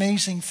seen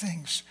amazing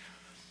things.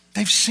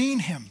 They've seen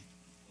him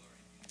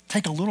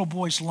take a little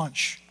boy's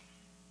lunch,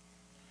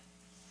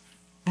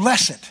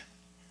 bless it,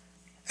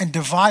 and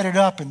divide it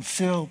up and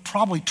fill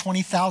probably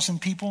 20,000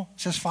 people.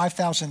 It says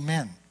 5,000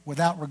 men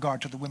without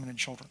regard to the women and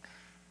children.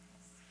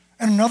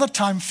 And another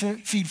time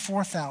feed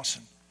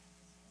 4,000.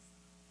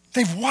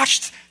 They've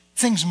watched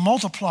things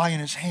multiply in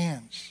his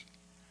hands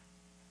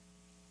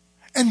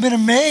and been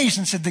amazed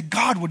and said that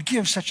God would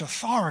give such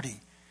authority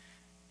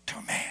to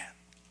a man.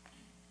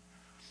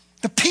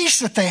 The peace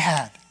that they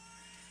had,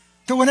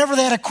 that whenever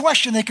they had a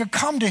question, they could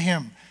come to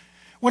him.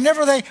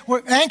 Whenever they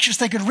were anxious,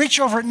 they could reach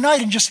over at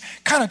night and just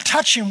kind of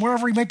touch him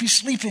wherever he might be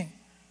sleeping.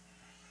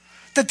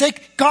 That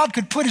God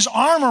could put his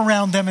arm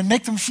around them and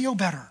make them feel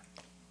better.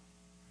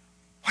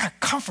 What a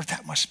comfort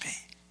that must be.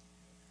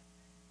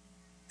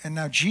 And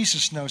now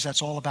Jesus knows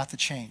that's all about the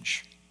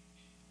change.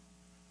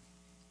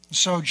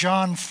 So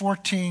John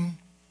 14,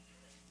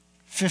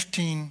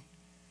 15,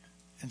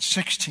 and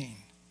 16,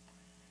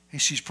 he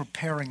sees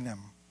preparing them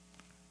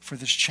for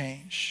this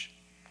change.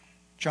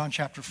 John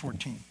chapter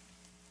 14.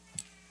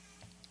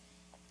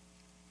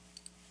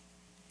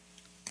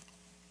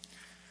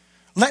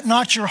 Let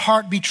not your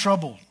heart be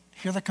troubled.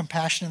 Hear the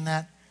compassion in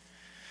that?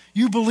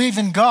 You believe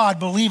in God,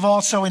 believe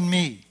also in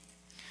me.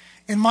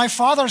 In my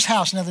Father's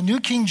house, now the New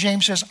King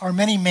James says, are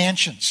many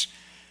mansions.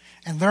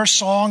 And there are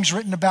songs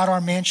written about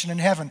our mansion in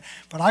heaven.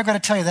 But I've got to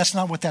tell you, that's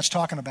not what that's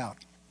talking about.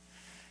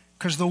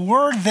 Because the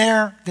word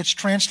there that's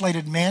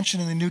translated mansion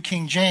in the New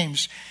King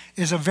James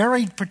is a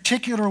very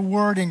particular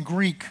word in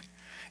Greek.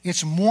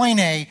 It's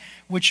moine,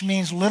 which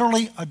means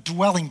literally a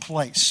dwelling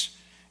place.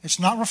 It's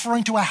not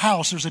referring to a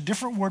house. There's a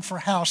different word for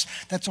house.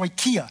 That's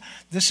oikia.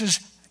 This is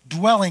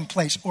dwelling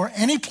place, or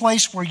any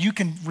place where you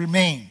can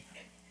remain.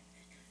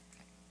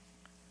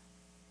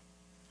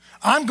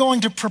 I'm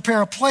going to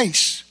prepare a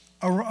place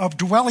a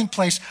dwelling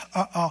place,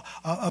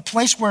 a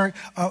place where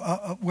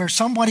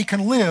somebody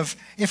can live.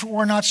 If it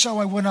were not so,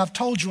 I would not have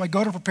told you. I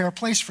go to prepare a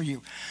place for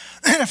you.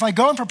 And if I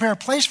go and prepare a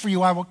place for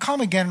you, I will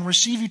come again and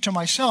receive you to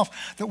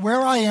myself, that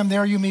where I am,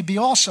 there you may be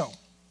also.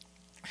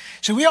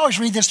 So we always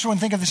read this through and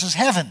think of this as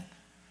heaven.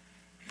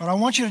 But I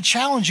want you to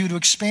challenge you to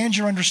expand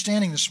your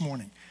understanding this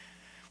morning.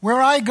 Where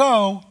I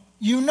go,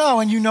 you know,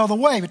 and you know the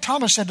way. But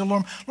Thomas said to the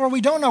Lord, Lord, we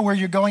don't know where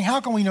you're going.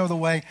 How can we know the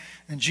way?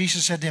 And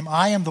Jesus said to him,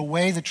 I am the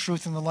way, the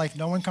truth, and the life.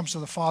 No one comes to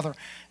the Father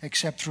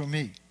except through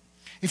me.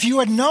 If you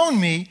had known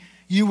me,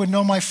 you would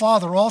know my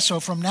Father also.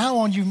 From now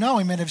on you know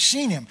him and have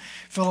seen him.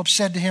 Philip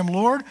said to him,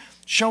 Lord,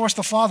 show us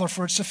the Father,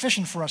 for it's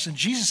sufficient for us. And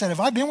Jesus said, have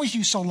I been with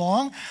you so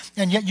long,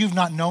 and yet you've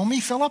not known me,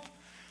 Philip?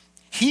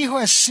 He who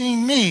has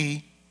seen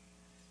me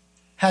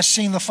has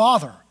seen the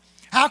Father.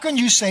 How can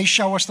you say,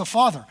 show us the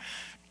Father?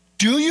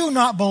 Do you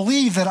not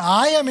believe that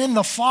I am in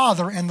the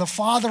Father and the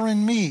Father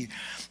in me?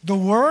 The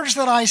words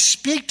that I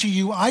speak to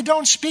you, I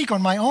don't speak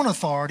on my own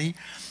authority,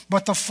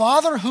 but the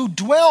Father who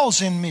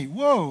dwells in me.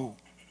 Whoa.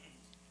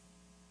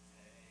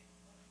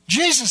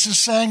 Jesus is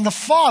saying the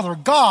Father,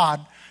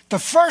 God, the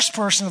first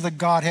person of the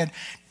Godhead,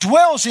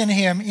 dwells in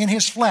him in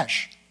his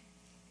flesh.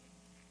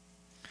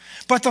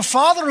 But the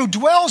Father who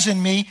dwells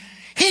in me,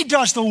 he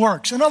does the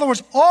works. In other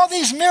words, all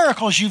these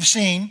miracles you've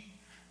seen,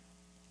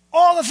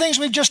 all the things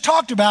we've just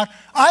talked about,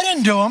 I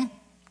didn't do them,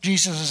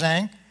 Jesus is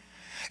saying.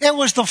 It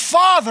was the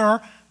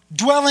Father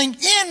dwelling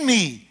in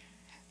me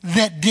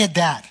that did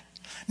that.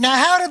 Now,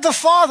 how did the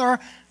Father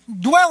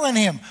dwell in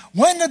him?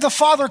 When did the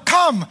Father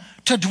come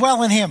to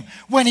dwell in him?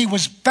 When he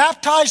was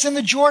baptized in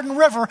the Jordan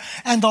River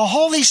and the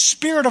Holy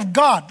Spirit of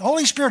God, the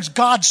Holy Spirit's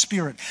God's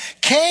Spirit,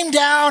 came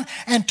down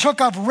and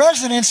took up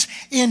residence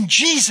in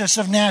Jesus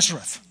of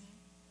Nazareth.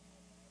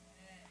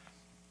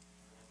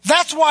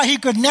 That's why he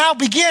could now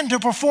begin to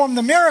perform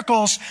the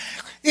miracles.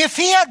 If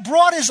he had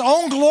brought his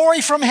own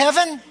glory from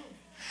heaven,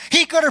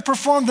 he could have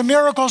performed the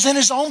miracles in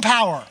his own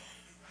power.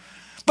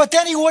 But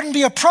then he wouldn't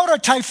be a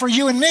prototype for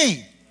you and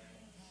me.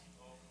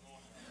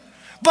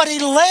 But he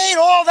laid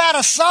all that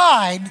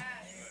aside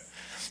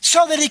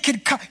so that he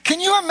could come.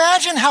 Can you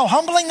imagine how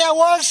humbling that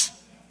was?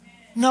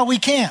 No, we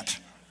can't.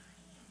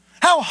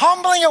 How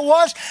humbling it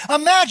was.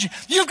 Imagine,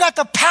 you've got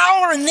the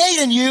power innate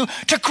in you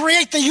to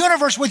create the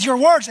universe with your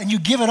words, and you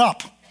give it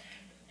up.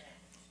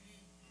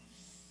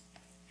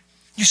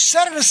 You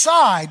set it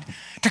aside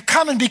to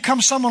come and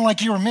become someone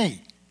like you or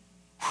me.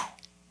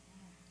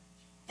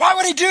 Why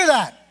would he do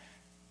that?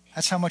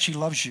 That's how much he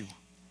loves you.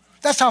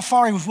 That's how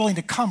far he was willing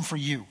to come for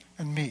you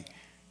and me.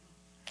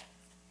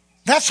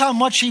 That's how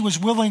much he was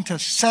willing to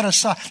set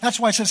aside. That's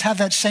why it says, have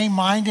that same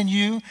mind in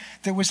you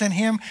that was in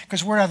him,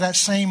 because we're to have that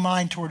same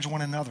mind towards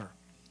one another.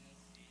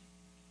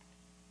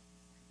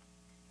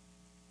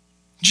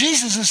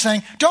 Jesus is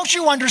saying, don't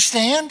you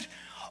understand?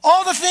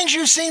 All the things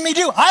you've seen me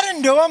do, I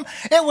didn't do them.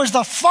 It was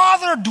the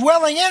Father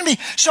dwelling in me.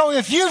 So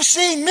if you've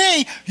seen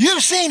me,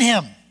 you've seen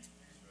him.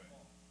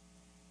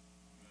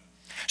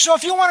 So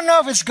if you want to know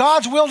if it's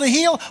God's will to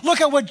heal, look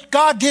at what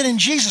God did in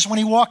Jesus when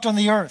he walked on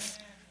the earth.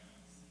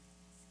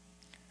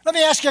 Let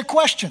me ask you a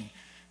question.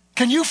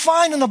 Can you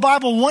find in the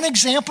Bible one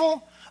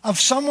example of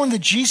someone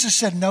that Jesus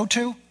said no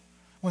to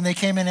when they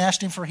came and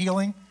asked him for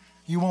healing?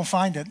 You won't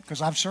find it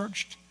because I've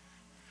searched.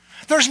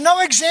 There's no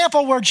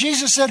example where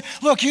Jesus said,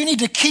 look, you need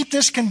to keep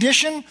this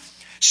condition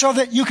so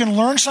that you can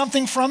learn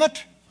something from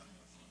it.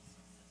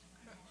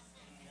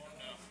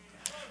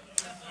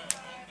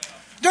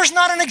 There's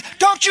not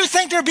don't you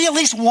think there'd be at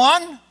least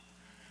one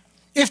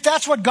if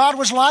that's what God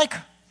was like?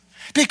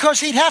 Because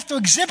he'd have to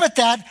exhibit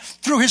that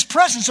through his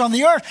presence on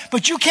the earth,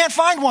 but you can't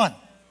find one.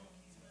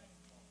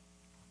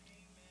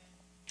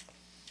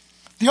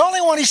 The only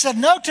one he said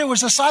no to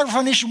was the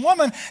Syrophoenician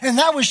woman, and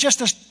that was just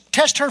to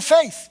test her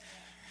faith.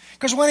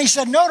 Because when he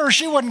said no to her,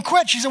 she wouldn't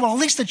quit. She said, well, at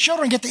least the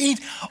children get to eat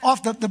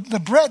off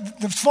the bread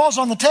that falls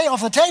on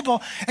off the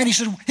table. And he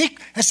said,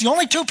 it's the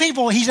only two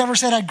people he's ever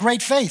said had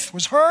great faith.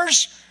 Was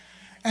hers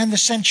and the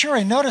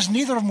centurion. Notice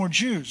neither of them were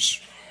Jews.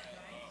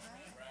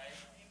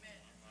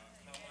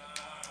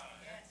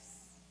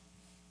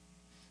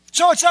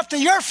 So it's up to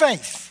your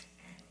faith.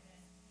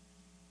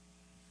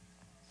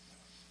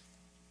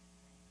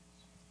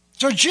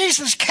 So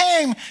Jesus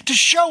came to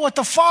show what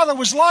the Father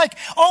was like,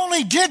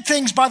 only did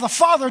things by the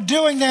Father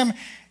doing them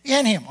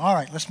in him. All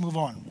right, let's move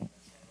on.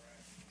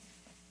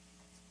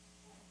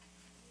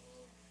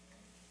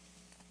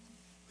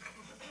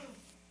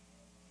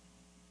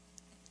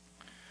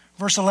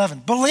 Verse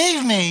 11,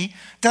 believe me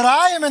that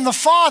I am in the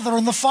Father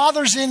and the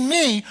Father's in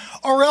me,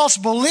 or else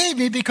believe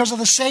me because of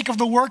the sake of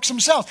the works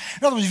themselves.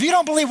 In other words, if you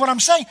don't believe what I'm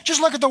saying, just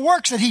look at the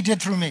works that he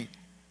did through me.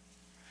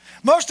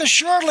 Most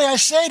assuredly I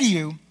say to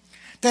you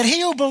that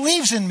he who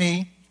believes in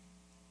me,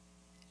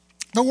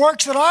 the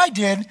works that I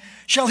did,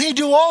 shall he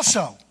do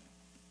also.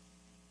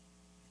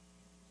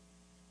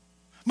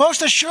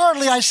 Most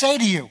assuredly I say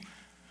to you.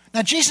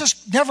 Now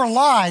Jesus never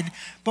lied,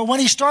 but when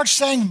he starts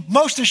saying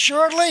most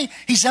assuredly,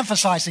 he's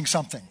emphasizing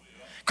something.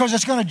 Because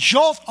it's going to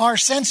jolt our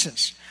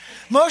senses.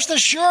 Most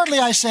assuredly,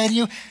 I say to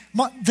you,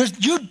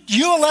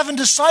 you 11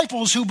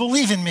 disciples who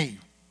believe in me.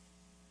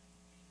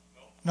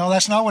 No,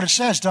 that's not what it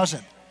says, does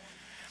it?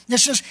 It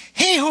says,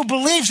 he who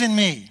believes in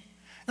me.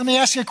 Let me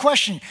ask you a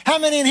question. How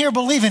many in here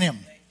believe in him?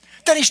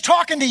 That he's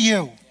talking to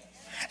you.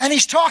 And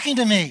he's talking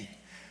to me.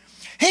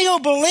 He who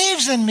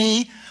believes in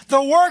me,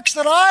 the works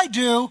that I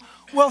do,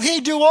 will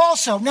he do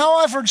also. Now,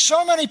 I've heard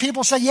so many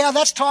people say, yeah,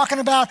 that's talking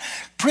about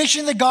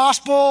preaching the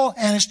gospel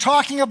and it's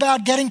talking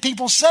about getting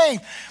people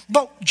saved.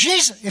 But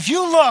Jesus, if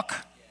you look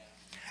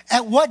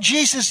at what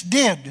Jesus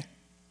did,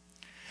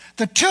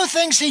 the two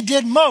things he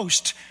did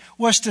most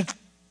was to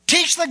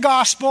teach the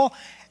gospel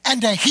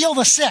and to heal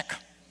the sick.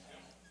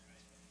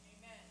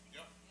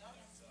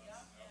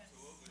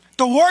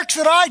 The works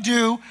that I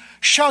do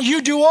shall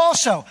you do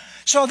also.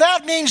 So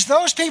that means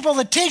those people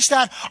that teach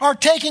that are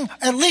taking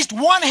at least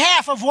one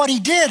half of what he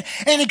did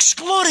and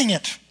excluding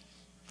it.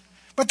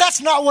 But that's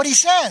not what he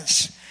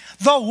says.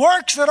 The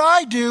works that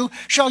I do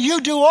shall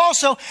you do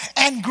also,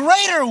 and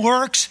greater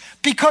works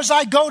because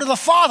I go to the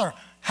Father.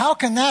 How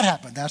can that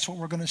happen? That's what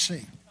we're going to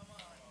see.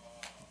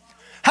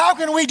 How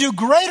can we do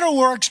greater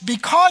works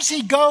because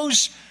he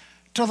goes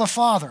to the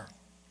Father?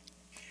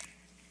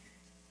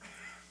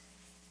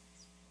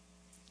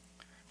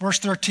 Verse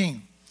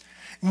 13.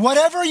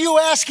 Whatever you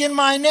ask in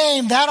my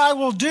name, that I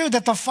will do,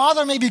 that the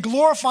Father may be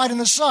glorified in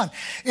the Son.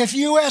 If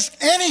you ask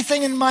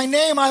anything in my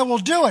name, I will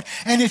do it.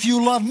 And if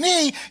you love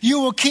me, you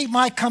will keep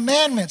my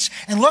commandments.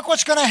 And look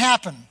what's going to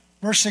happen.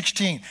 Verse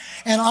 16.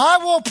 And I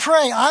will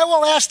pray, I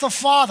will ask the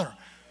Father.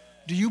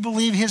 Do you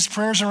believe his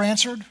prayers are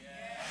answered?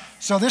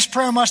 So this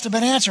prayer must have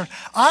been answered.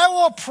 I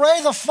will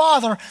pray the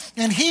Father,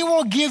 and he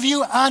will give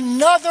you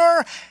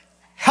another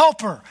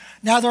helper.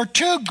 Now, there are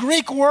two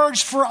Greek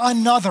words for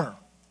another.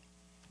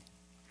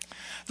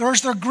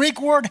 There's the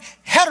Greek word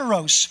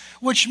heteros,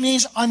 which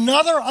means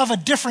another of a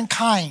different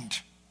kind.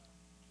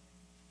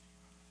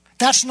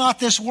 That's not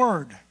this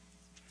word.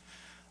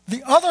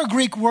 The other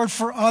Greek word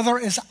for other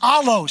is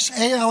allos,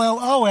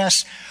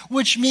 A-L-L-O-S,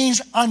 which means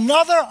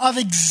another of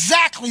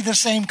exactly the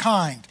same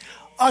kind,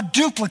 a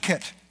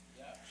duplicate.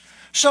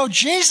 So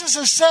Jesus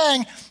is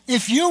saying,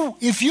 if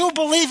you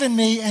believe in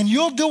me and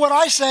you'll do what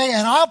I say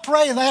and I'll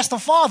pray and ask the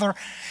Father,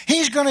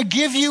 he's going to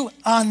give you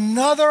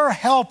another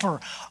helper,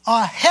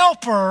 a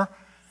helper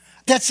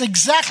that's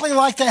exactly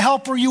like the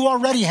helper you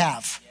already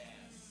have.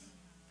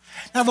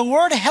 Now, the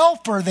word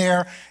helper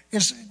there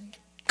is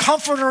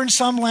comforter in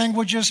some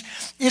languages.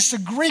 It's the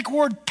Greek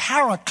word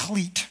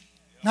paraclete,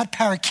 not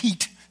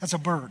parakeet. That's a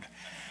bird.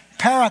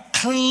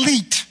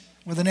 Paraclete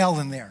with an L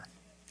in there.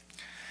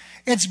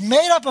 It's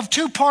made up of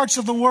two parts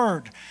of the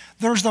word.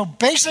 There's the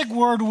basic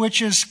word,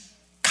 which is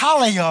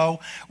kaleo,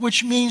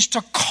 which means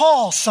to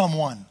call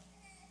someone,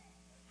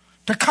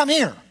 to come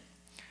here.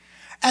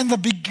 And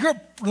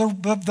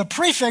the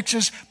prefix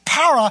is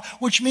para,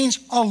 which means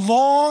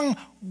along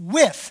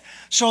with.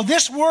 So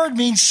this word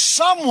means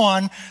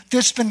someone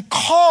that's been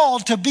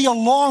called to be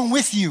along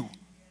with you.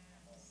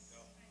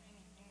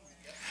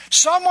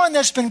 Someone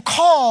that's been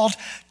called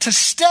to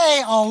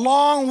stay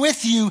along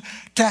with you,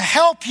 to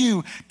help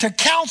you, to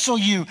counsel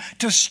you,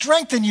 to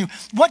strengthen you.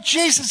 What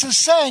Jesus is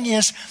saying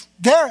is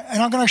there,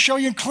 and I'm going to show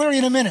you clearly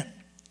in a minute,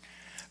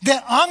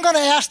 that I'm going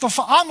to ask the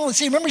Father.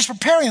 See, remember he's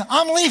preparing.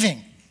 I'm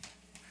leaving.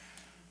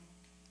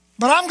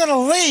 But I'm going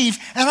to leave,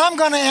 and I'm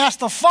going to ask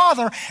the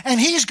Father, and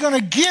he's going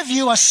to give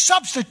you a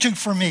substitute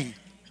for me.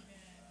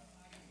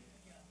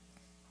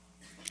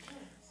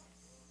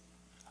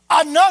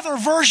 Another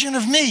version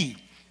of me.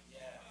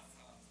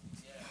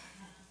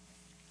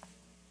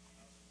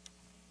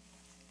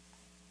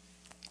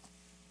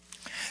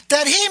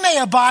 That he may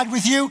abide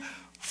with you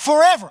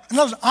forever. In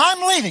other words,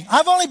 I'm leaving.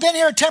 I've only been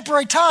here a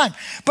temporary time,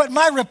 but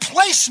my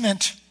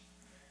replacement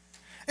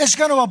is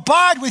going to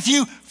abide with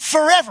you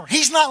forever.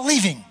 He's not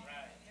leaving.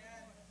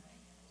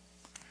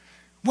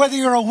 Whether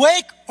you're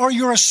awake or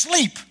you're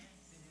asleep,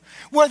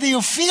 whether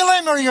you feel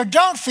him or you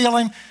don't feel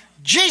him,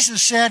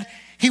 Jesus said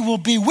he will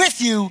be with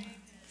you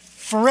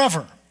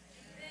forever.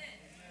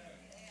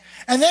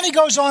 And then he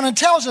goes on and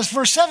tells us,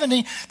 verse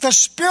 17, the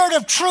Spirit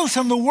of truth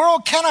whom the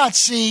world cannot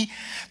see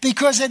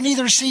because it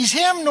neither sees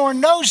him nor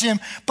knows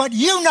him, but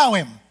you know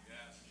him.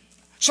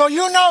 So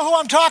you know who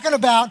I'm talking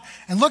about.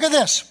 And look at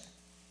this.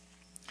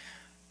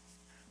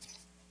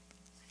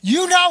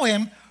 You know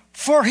him,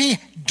 for he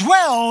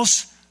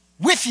dwells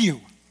with you.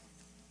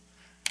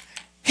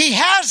 He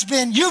has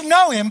been, you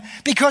know him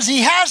because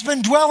he has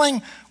been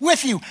dwelling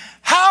with you.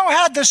 How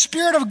had the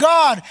Spirit of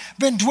God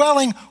been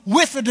dwelling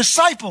with the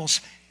disciples?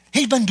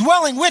 He'd been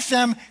dwelling with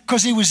them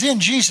because he was in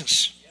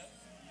Jesus.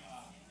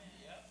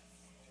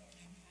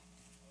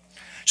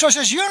 So it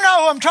says, you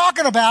know who I'm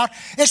talking about.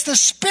 It's the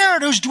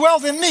Spirit who's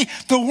dwelled in me.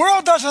 The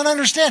world doesn't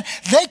understand.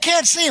 They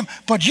can't see him,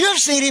 but you've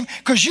seen him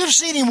because you've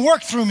seen him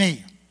work through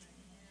me.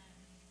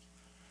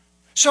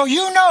 So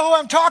you know who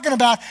I'm talking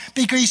about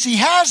because he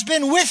has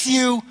been with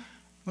you.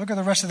 Look at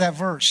the rest of that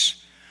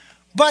verse.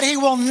 But he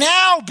will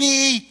now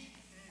be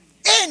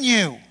in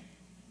you.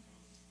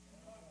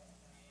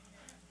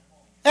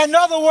 In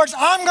other words,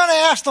 I'm going to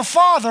ask the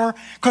Father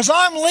because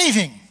I'm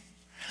leaving.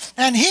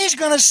 And he's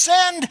going to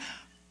send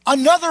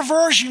another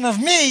version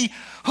of me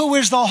who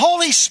is the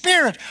Holy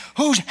Spirit,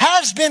 who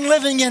has been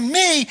living in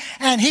me,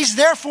 and he's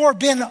therefore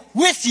been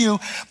with you,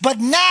 but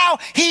now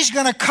he's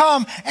going to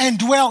come and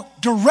dwell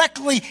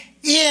directly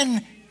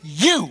in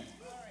you.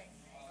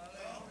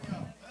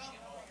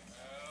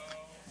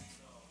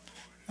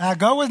 Now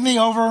go with me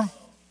over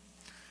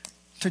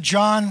to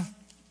John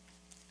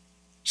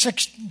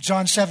 16,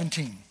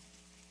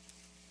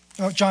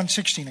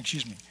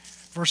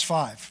 verse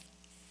 5.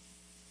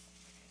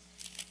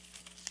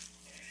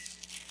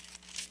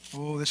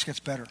 Oh, this gets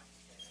better.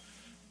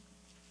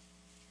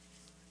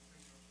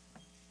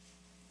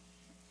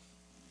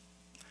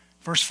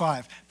 Verse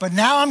 5. But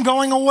now I'm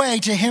going away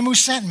to him who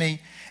sent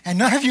me, and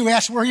none of you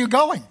ask, where are you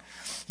going?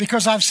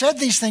 Because I've said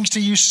these things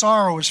to you,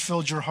 sorrow has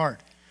filled your heart.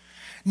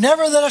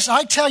 Nevertheless,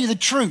 I tell you the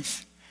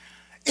truth.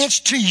 It's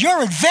to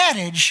your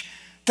advantage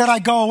that I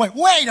go away.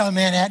 Wait a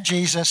minute,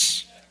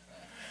 Jesus.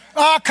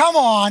 Oh, come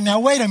on. Now,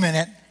 wait a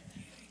minute.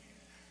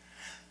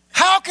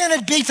 How can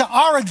it be to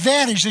our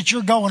advantage that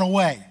you're going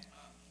away?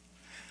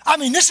 I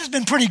mean, this has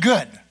been pretty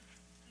good.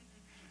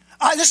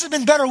 This has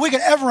been better than we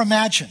could ever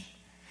imagine.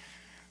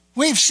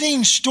 We've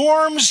seen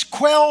storms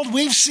quelled.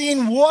 We've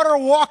seen water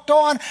walked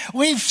on.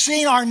 We've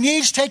seen our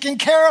needs taken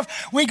care of.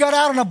 We got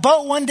out on a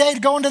boat one day to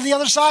go into the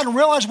other side and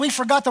realized we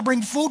forgot to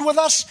bring food with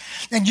us.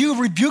 And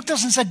you rebuked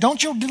us and said,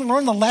 don't you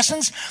learn the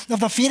lessons of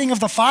the feeding of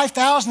the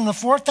 5,000 and the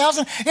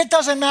 4,000? It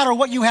doesn't matter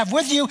what you have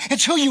with you.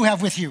 It's who you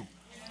have with you.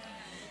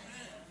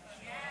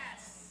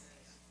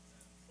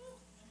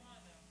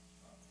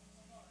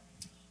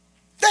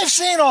 They've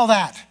seen all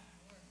that.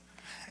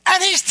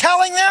 And he's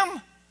telling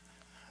them,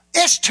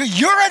 it's to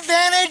your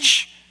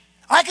advantage.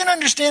 I can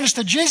understand it's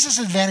to Jesus'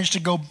 advantage to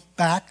go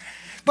back.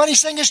 But he's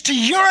saying it's to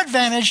your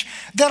advantage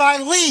that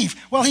I leave.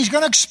 Well, he's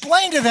going to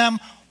explain to them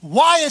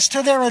why it's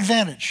to their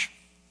advantage.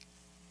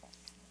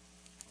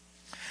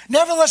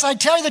 Nevertheless, I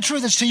tell you the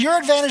truth, it's to your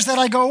advantage that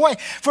I go away.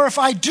 For if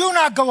I do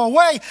not go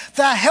away,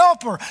 the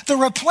helper, the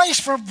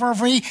replacement for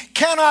me,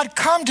 cannot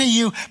come to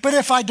you. But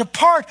if I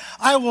depart,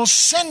 I will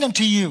send him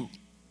to you.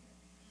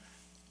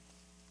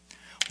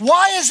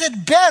 Why is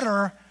it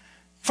better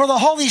for the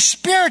Holy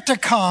Spirit to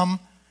come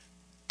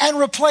and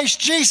replace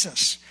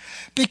Jesus?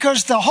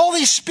 Because the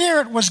Holy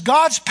Spirit was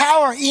God's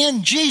power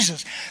in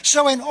Jesus.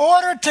 So in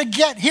order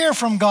to hear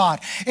from God,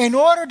 in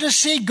order to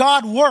see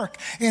God work,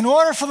 in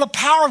order for the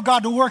power of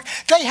God to work,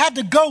 they had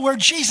to go where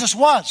Jesus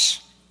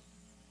was.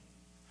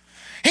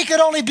 He could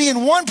only be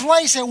in one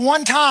place at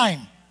one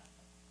time.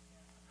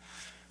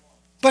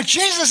 But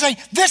Jesus is saying,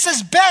 this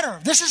is better.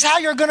 This is how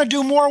you're going to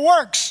do more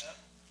works.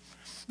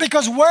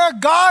 Because where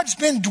God's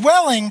been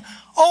dwelling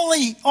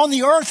only on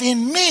the earth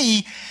in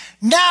me,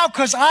 now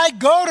because I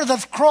go to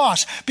the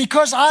cross,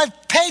 because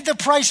I've paid the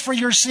price for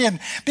your sin,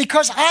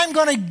 because I'm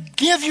going to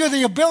give you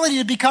the ability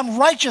to become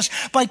righteous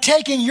by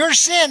taking your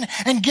sin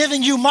and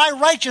giving you my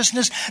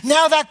righteousness,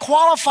 now that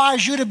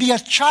qualifies you to be a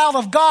child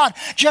of God,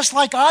 just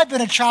like I've been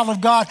a child of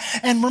God.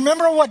 And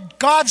remember what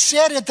God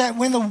said at that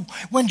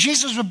when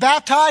Jesus was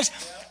baptized?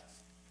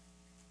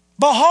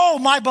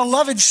 Behold, my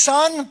beloved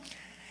Son,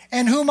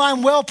 in whom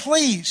I'm well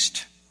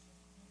pleased.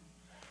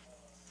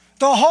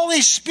 The Holy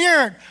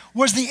Spirit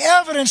was the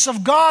evidence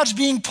of God's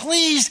being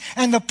pleased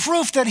and the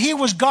proof that he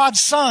was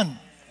God's Son.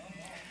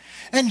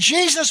 And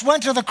Jesus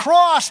went to the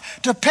cross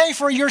to pay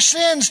for your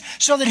sins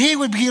so that he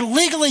would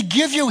legally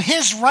give you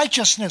his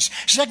righteousness.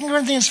 2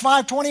 Corinthians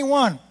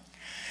 5:21.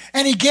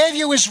 And he gave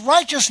you his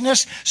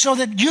righteousness so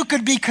that you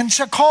could be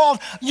called,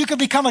 you could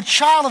become a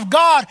child of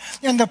God.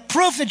 And the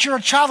proof that you're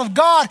a child of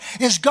God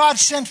is God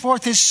sent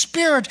forth his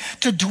Spirit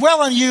to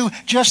dwell in you,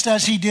 just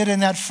as he did in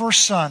that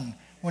first son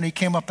when he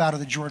came up out of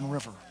the Jordan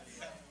River.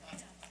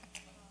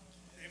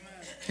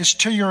 It's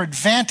to your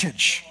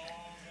advantage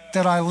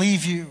that I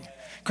leave you.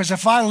 Because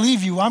if I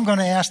leave you, I'm going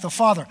to ask the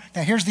Father.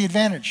 Now here's the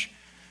advantage.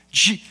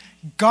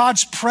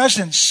 God's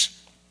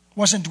presence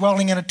wasn't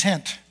dwelling in a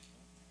tent.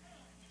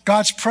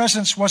 God's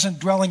presence wasn't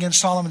dwelling in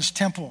Solomon's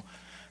temple.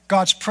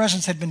 God's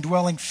presence had been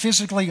dwelling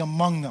physically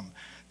among them.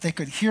 They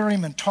could hear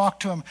him and talk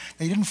to him.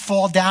 They didn't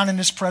fall down in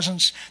his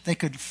presence. They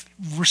could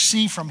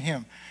receive from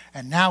him.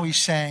 And now he's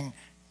saying,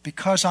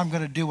 because I'm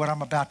going to do what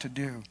I'm about to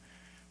do,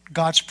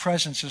 God's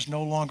presence is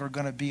no longer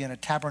going to be in a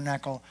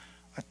tabernacle,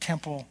 a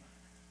temple,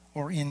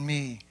 or in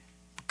me.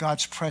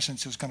 God's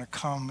presence is going to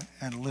come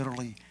and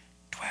literally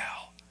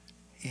dwell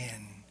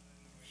in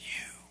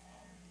you.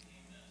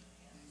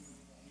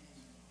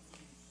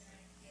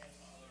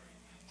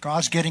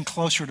 God's getting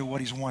closer to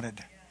what he's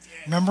wanted.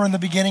 Remember in the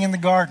beginning in the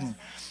garden,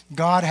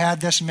 God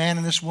had this man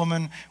and this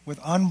woman with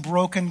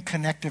unbroken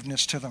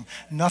connectiveness to them.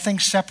 Nothing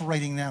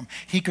separating them.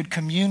 He could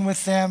commune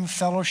with them,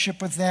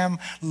 fellowship with them,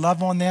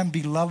 love on them,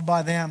 be loved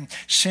by them.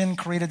 Sin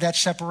created that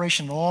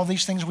separation. All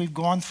these things we've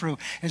gone through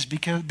has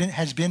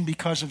been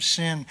because of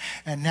sin.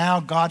 And now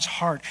God's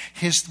heart,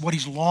 what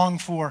he's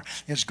longed for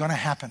is going to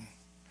happen.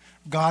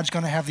 God's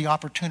going to have the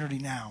opportunity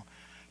now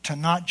to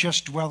not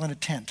just dwell in a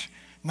tent,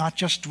 not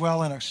just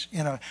dwell in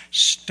a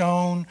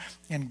stone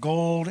and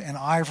gold and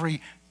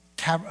ivory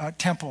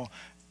temple.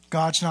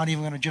 God's not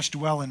even going to just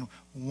dwell in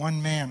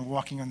one man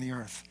walking on the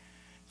earth.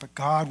 But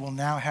God will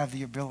now have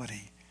the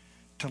ability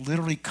to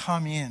literally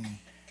come in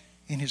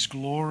his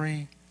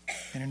glory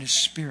and in his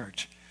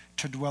spirit,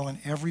 to dwell in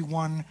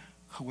everyone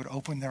who would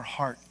open their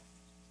heart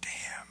to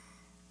him.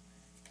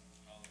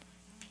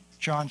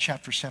 John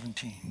chapter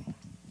 17.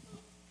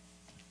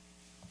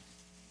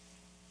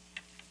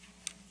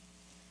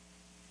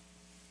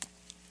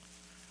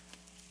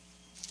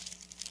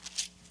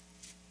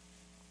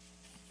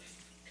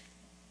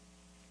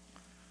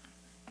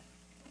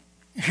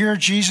 Here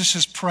Jesus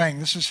is praying.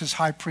 This is his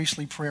high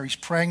priestly prayer. He's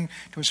praying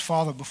to his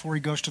Father before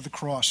he goes to the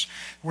cross,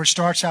 where it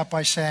starts out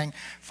by saying,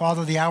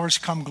 Father, the hour has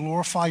come,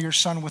 glorify your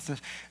Son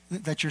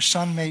that your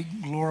Son may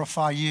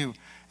glorify you,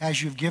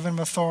 as you've given him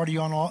authority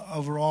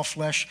over all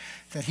flesh,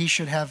 that he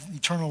should have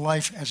eternal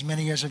life, as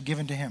many as have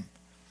given to him.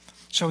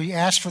 So he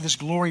asks for this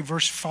glory,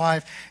 verse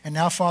 5, and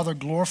now, Father,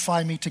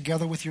 glorify me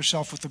together with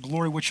yourself with the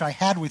glory which I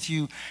had with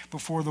you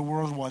before the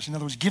world was. In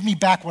other words, give me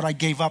back what I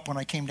gave up when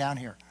I came down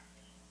here.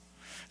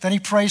 Then he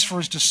prays for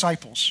his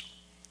disciples,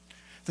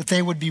 that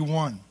they would be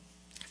one.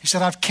 He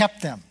said, I've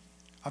kept them.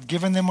 I've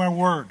given them my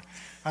word.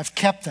 I've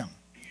kept them.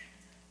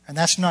 And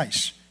that's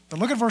nice. But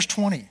look at verse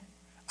 20.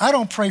 I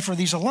don't pray for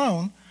these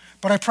alone,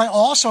 but I pray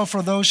also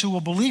for those who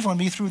will believe on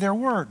me through their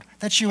word.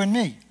 That's you and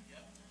me.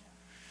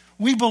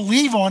 We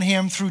believe on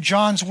him through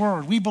John's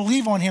word. We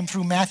believe on him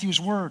through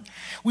Matthew's word.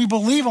 We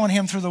believe on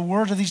him through the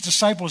word of these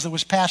disciples that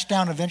was passed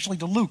down eventually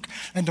to Luke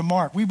and to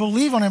Mark. We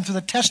believe on him through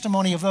the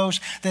testimony of those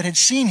that had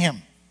seen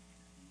him.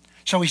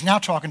 So he's now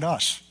talking to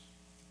us.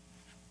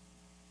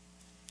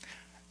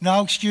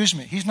 No, excuse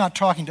me. He's not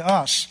talking to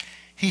us.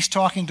 He's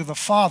talking to the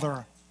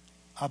Father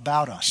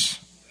about us.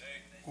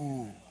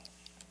 Ooh.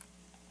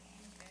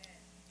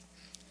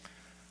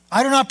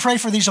 I do not pray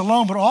for these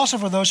alone, but also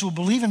for those who will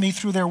believe in me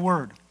through their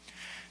word,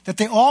 that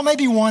they all may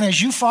be one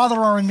as you, Father,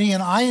 are in me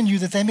and I in you,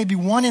 that they may be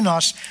one in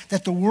us,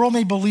 that the world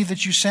may believe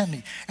that you sent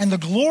me. And the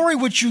glory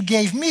which you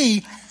gave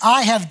me,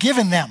 I have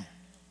given them.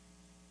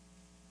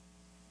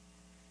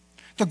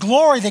 The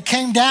glory that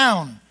came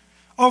down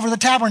over the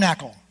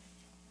tabernacle,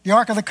 the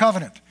Ark of the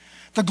Covenant.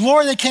 The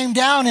glory that came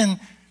down in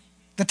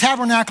the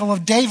tabernacle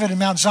of David in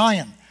Mount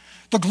Zion.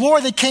 The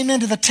glory that came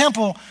into the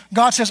temple,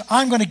 God says,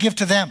 I'm going to give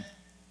to them.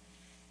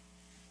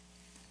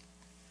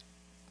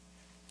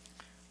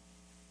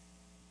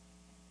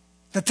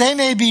 That they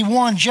may be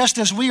one just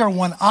as we are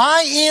one.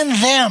 I in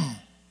them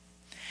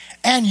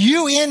and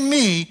you in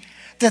me,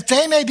 that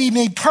they may be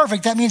made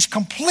perfect, that means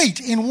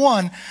complete in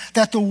one,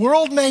 that the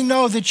world may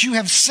know that you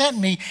have sent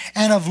me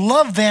and have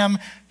loved them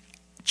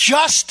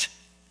just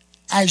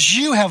as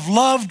you have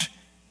loved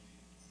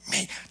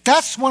me.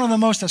 That's one of the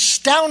most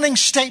astounding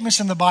statements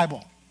in the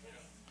Bible.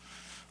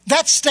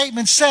 That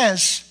statement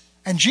says,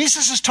 and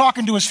Jesus is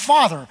talking to his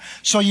Father,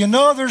 so you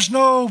know there's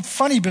no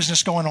funny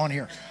business going on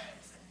here.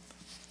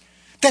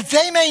 That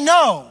they may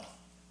know,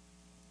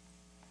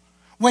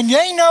 when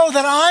they know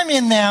that I'm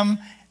in them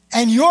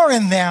and you're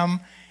in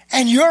them,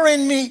 and you're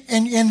in me,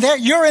 and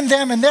you're in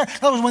them, and they're. In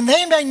other words, when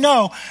they may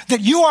know that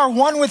you are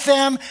one with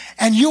them,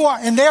 and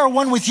they are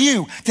one with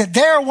you, that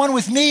they are one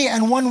with me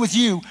and one with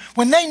you.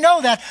 When they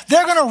know that,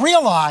 they're going to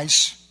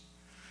realize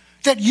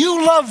that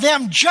you love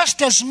them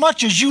just as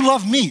much as you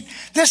love me.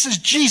 This is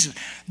Jesus.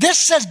 This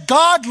says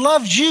God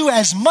loves you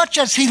as much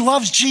as he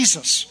loves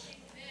Jesus.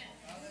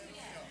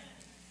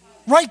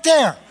 Right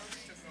there.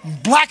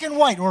 Black and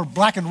white, or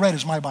black and red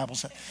as my Bible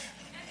said.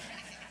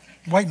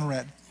 White and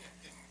red.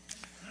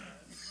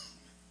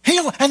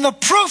 And the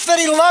proof that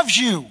he loves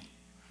you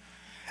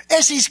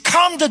is he's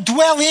come to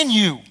dwell in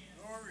you.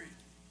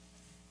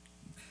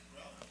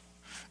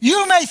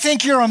 You may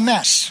think you're a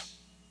mess.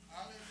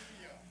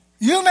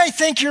 You may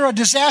think you're a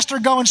disaster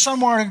going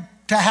somewhere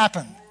to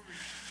happen.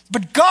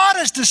 But God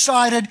has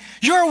decided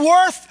you're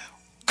worth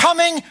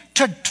coming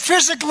to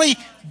physically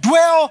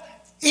dwell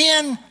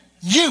in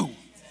you.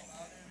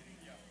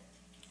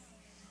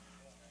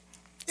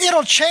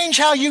 It'll change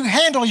how you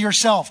handle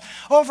yourself.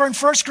 Over in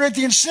 1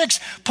 Corinthians 6,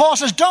 Paul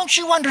says, don't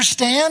you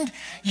understand?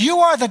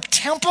 You are the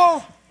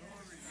temple,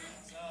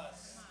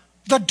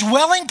 the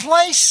dwelling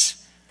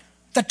place,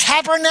 the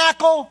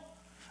tabernacle,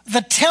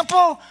 the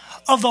temple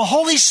of the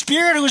Holy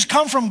Spirit who has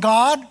come from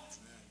God.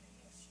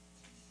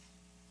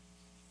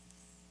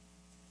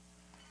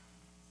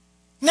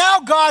 Now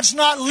God's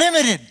not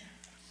limited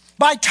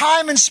by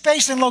time and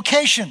space and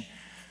location.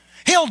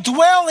 He'll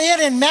dwell in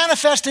and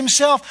manifest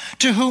himself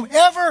to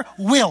whoever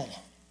will.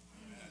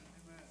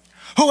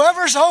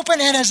 Whoever's open,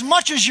 and as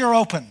much as you're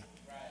open.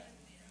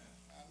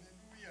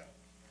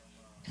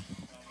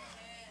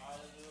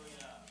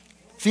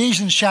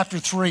 Ephesians chapter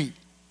 3.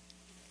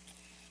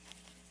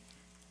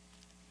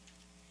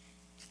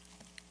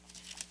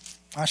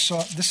 I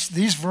saw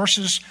these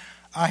verses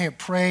I have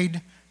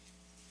prayed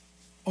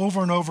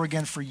over and over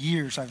again for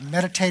years. I've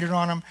meditated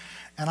on them.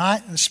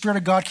 And the Spirit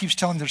of God keeps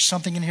telling me there's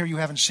something in here you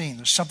haven't seen.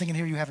 There's something in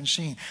here you haven't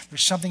seen.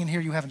 There's something in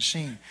here you haven't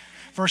seen.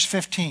 Verse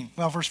 14.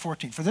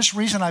 For this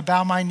reason I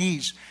bow my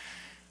knees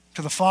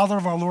to the Father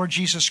of our Lord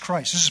Jesus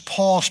Christ. This is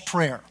Paul's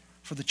prayer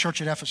for the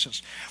church at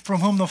Ephesus.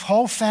 From whom the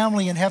whole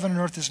family in heaven and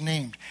earth is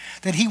named.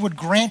 That he would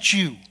grant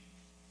you,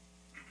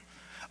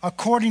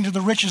 according to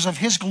the riches of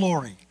his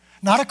glory.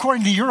 not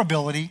according to your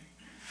ability,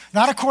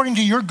 not according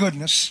to your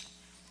goodness,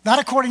 not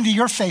according to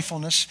your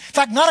faithfulness. In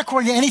fact, not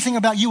according to anything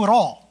about you at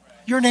all.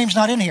 Your name's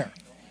not in here.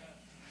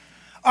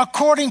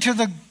 According to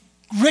the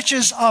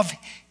riches of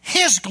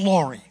his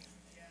glory.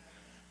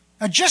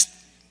 Now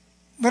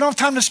we don't have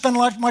time to spend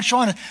much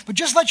on it, but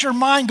just let your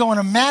mind go and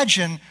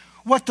imagine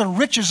what the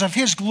riches of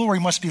his glory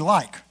must be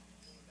like.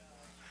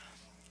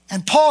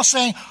 And Paul's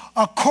saying,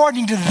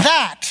 according to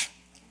that,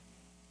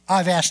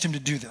 I've asked him to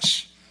do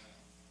this.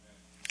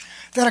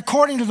 That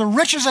according to the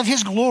riches of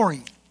his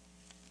glory,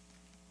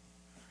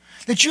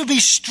 that you be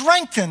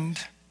strengthened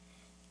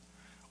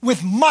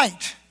with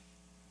might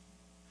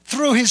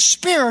through his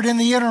Spirit in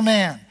the inner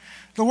man.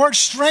 The word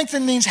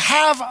strengthen means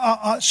have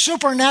a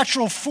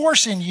supernatural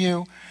force in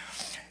you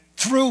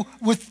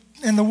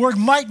and the word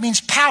might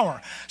means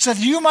power. So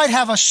that you might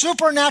have a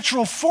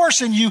supernatural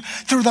force in you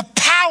through the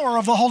power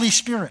of the Holy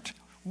Spirit.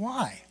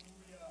 Why?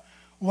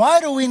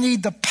 Why do we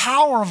need the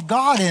power of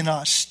God in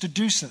us to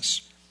do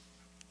this?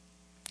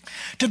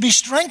 To be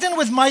strengthened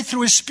with might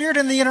through his Spirit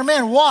in the inner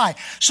man. Why?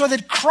 So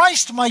that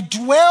Christ might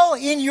dwell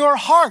in your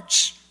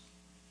hearts.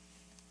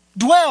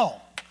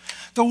 Dwell.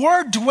 The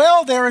word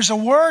dwell there is a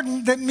word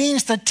that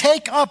means to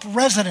take up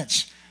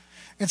residence.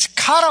 It's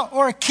kata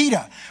or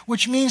akita,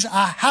 which means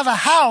have a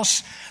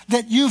house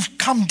that you've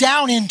come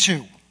down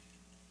into.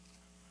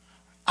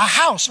 A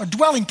house, a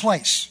dwelling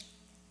place.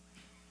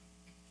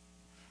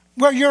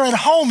 Where you're at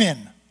home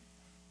in.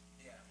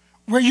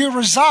 Where you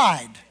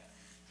reside.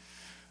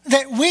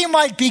 That we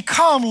might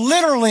become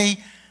literally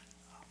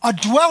a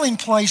dwelling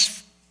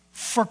place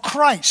for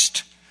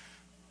Christ.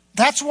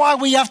 That's why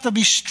we have to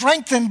be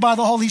strengthened by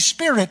the Holy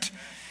Spirit,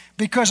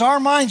 because our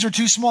minds are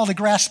too small to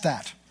grasp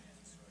that.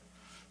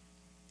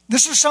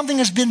 This is something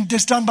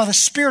that's done by the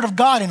Spirit of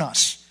God in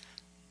us.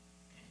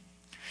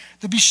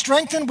 To be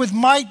strengthened with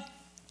might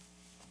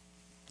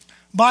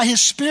by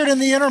his Spirit in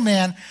the inner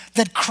man,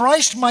 that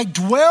Christ might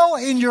dwell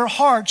in your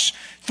hearts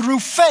through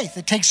faith.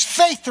 It takes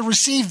faith to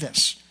receive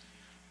this.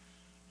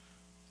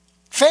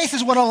 Faith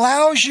is what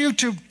allows you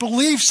to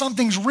believe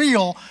something's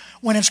real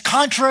when it's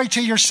contrary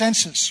to your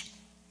senses.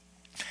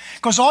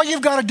 Because all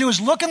you've got to do is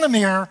look in the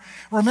mirror,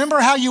 remember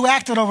how you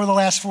acted over the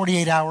last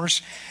 48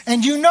 hours,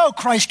 and you know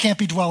Christ can't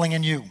be dwelling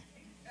in you.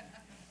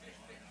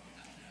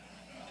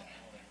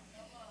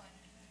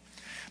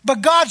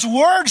 But God's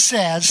Word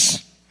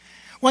says,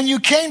 when you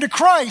came to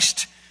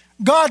Christ,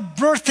 God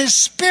birthed his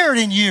Spirit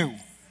in you.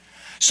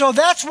 So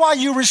that's why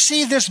you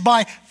receive this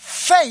by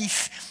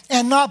faith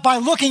and not by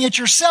looking at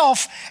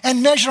yourself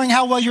and measuring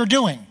how well you're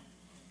doing.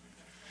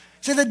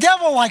 See, the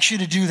devil likes you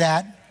to do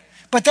that,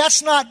 but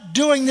that's not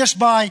doing this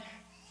by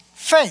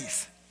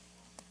faith.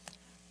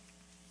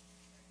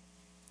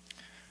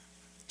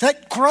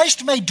 That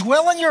Christ may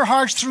dwell in your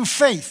hearts through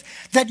faith.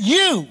 That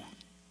you,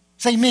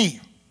 say me,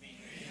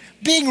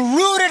 being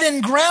rooted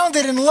and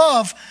grounded in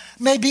love,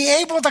 may be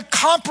able to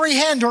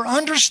comprehend or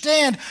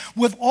understand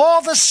with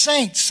all the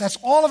saints, that's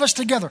all of us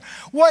together,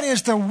 what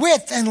is the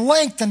width and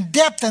length and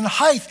depth and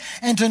height,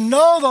 and to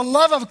know the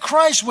love of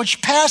Christ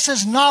which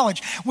passes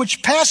knowledge,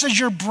 which passes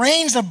your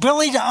brain's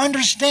ability to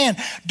understand.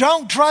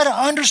 Don't try to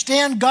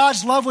understand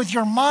God's love with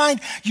your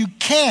mind. You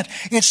can't.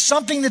 It's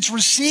something that's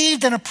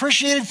received and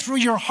appreciated through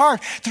your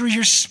heart, through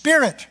your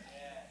spirit.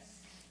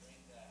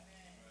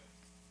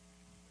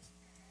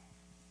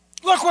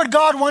 Look what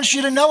God wants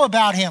you to know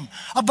about him.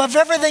 Above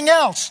everything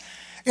else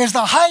is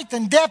the height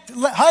and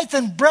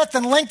breadth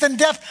and length and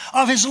depth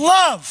of his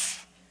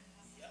love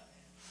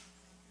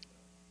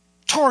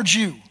towards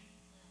you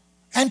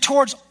and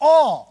towards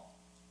all.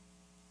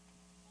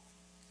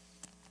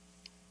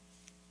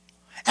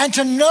 And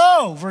to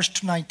know,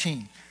 verse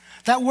 19,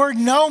 that word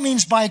know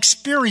means by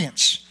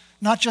experience,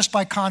 not just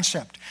by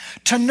concept.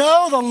 To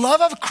know the love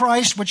of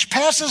Christ which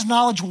passes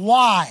knowledge.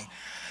 Why?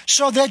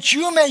 So that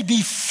you may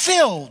be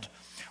filled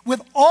with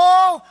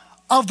all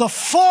of the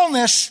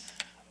fullness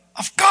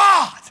of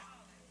God.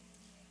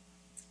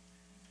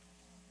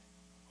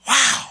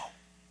 Wow.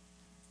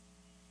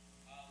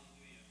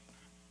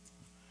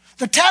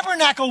 The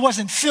tabernacle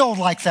wasn't filled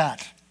like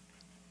that.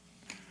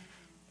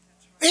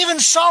 Even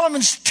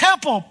Solomon's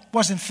temple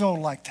wasn't filled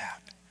like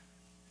that.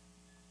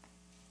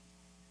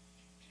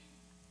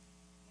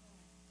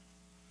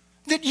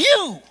 That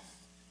you,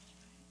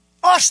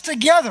 us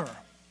together,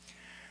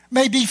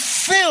 may be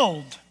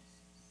filled.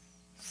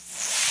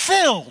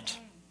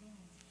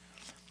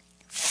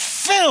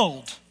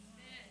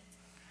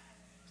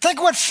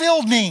 Think what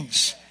filled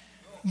means.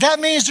 That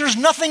means there's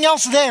nothing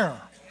else there.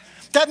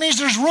 That means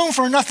there's room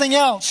for nothing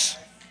else.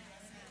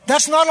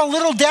 That's not a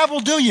little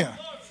dabble, do you?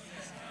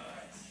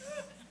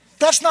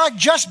 That's not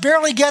just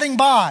barely getting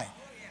by.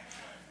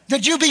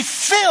 That you be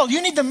filled.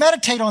 You need to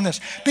meditate on this.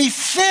 Be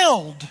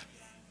filled.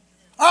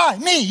 I,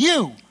 me,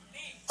 you,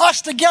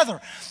 us together.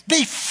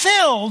 Be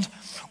filled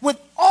with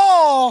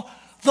all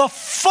the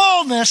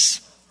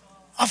fullness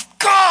of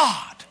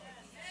God.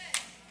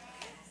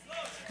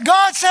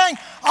 God's saying,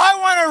 I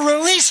want to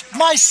release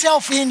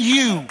myself in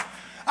you.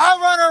 I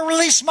want to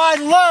release my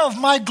love,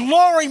 my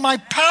glory, my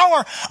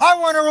power. I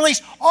want to release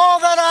all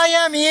that I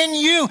am in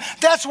you.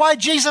 That's why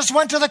Jesus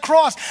went to the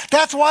cross.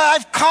 That's why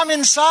I've come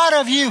inside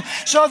of you,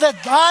 so that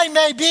I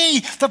may be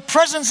the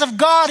presence of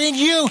God in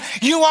you.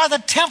 You are the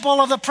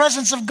temple of the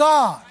presence of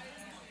God.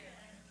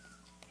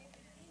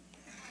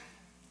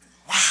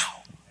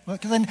 Wow.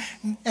 Look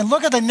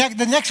at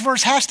the next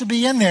verse has to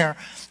be in there,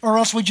 or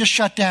else we just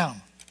shut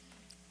down.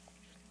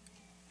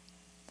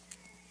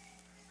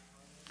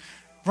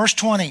 Verse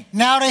 20.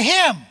 Now to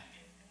him,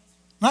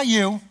 not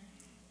you,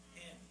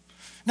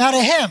 now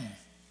to him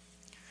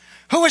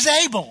who is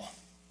able.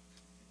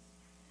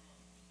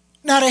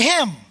 Now to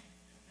him.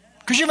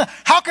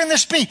 How can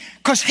this be?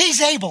 Because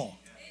he's able.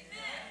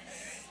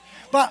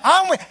 But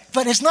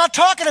it's not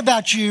talking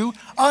about you.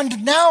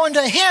 Now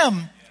unto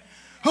him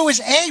who is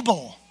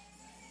able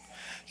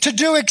to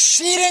do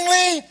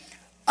exceedingly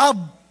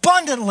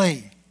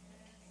abundantly.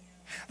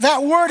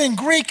 That word in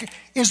Greek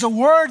is the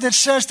word that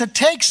says to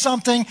take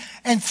something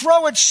and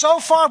throw it so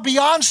far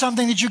beyond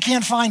something that you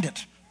can't find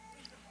it.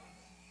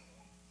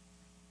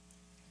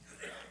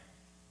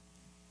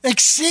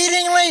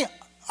 Exceedingly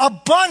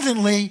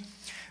abundantly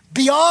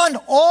beyond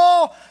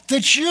all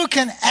that you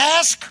can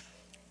ask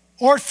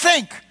or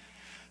think.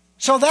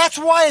 So that's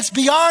why it's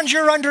beyond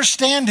your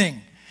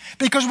understanding.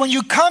 Because when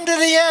you come to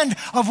the end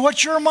of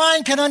what your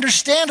mind can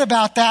understand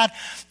about that,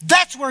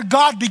 that's where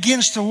God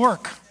begins to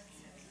work.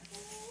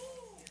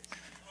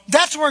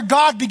 That's where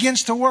God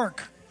begins to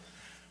work.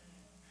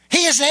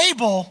 He is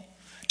able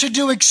to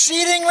do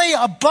exceedingly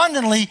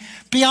abundantly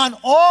beyond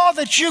all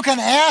that you can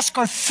ask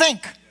or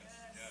think,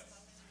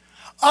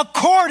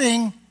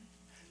 according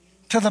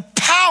to the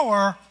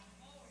power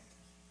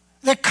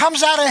that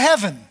comes out of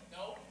heaven.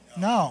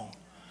 No.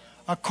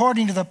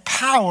 According to the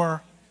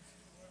power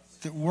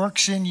that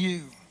works in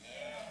you.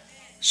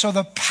 So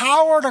the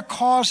power to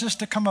cause this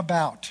to come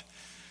about,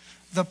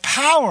 the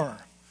power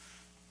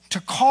to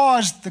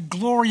cause the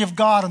glory of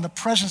God and the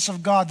presence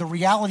of God, the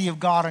reality of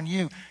God in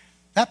you,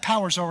 that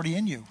power is already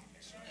in you.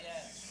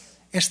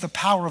 It's the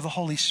power of the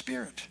Holy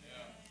Spirit.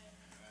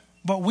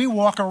 But we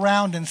walk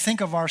around and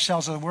think of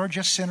ourselves as we're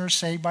just sinners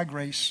saved by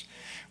grace.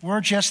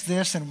 We're just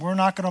this, and we're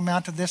not going to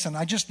amount to this. And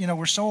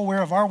we're so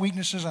aware of our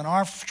weaknesses and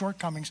our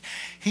shortcomings.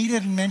 He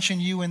didn't mention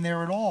you in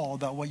there at all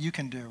about what you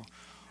can do.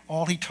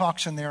 All he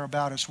talks in there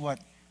about is what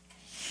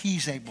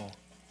he's able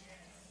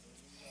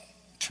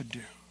to do.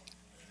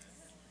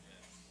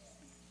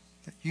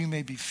 That you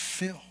may be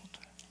filled.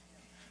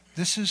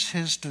 This is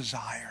his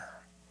desire,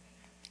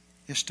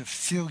 is to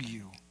fill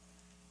you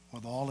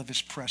with all of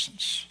his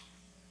presence.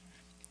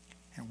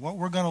 And what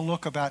we're going to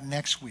look about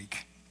next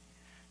week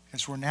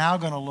is we're now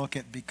going to look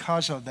at,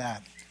 because of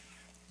that,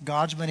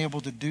 God's been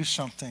able to do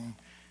something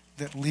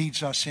that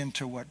leads us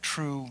into what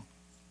true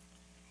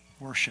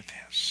worship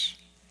is.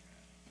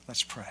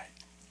 Let's pray.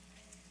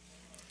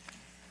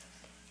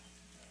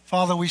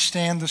 Father, we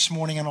stand this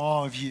morning in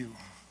awe of you.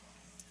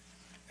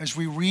 As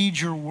we read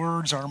your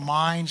words, our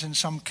minds in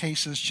some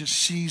cases just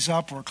seize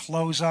up or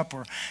close up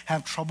or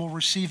have trouble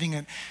receiving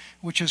it,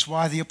 which is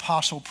why the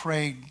apostle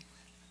prayed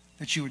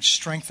that you would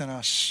strengthen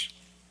us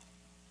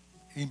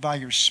by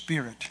your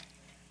Spirit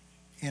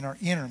in our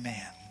inner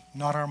man,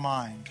 not our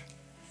mind.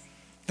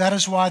 That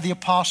is why the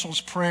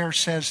apostle's prayer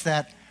says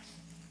that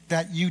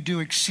you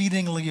do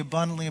exceedingly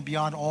abundantly and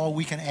beyond all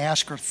we can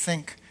ask or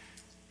think,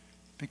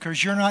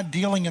 because you're not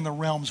dealing in the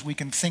realms we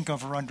can think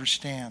of or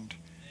understand.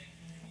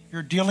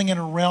 You're dealing in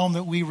a realm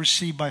that we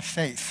receive by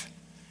faith,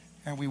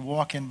 and we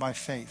walk in by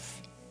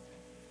faith.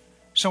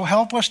 So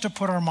help us to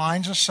put our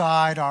minds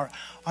aside, our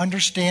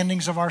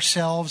understandings of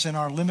ourselves and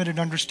our limited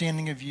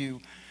understanding of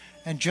you,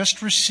 and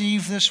just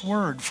receive this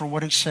word for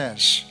what it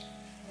says,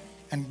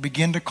 and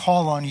begin to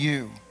call on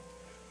you,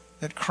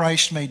 that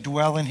Christ may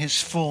dwell in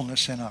his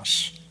fullness in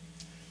us.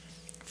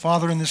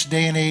 Father, in this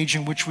day and age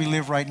in which we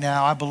live right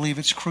now, I believe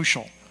it's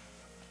crucial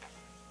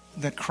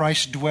that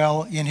Christ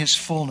dwell in his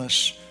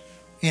fullness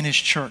in his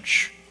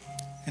church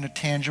in a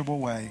tangible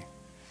way.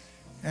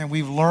 And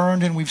we've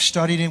learned and we've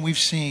studied and we've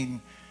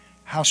seen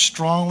how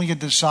strongly a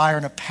desire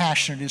and a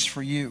passion it is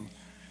for you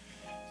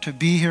to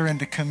be here and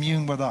to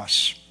commune with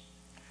us.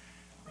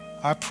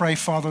 I pray,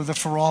 Father, that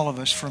for all of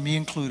us, for me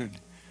included,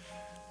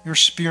 your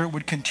Spirit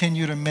would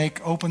continue to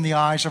open the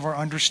eyes of our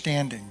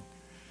understanding,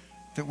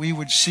 that we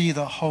would see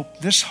the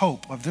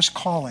hope of this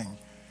calling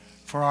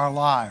for our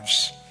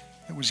lives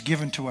that was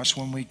given to us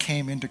when we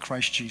came into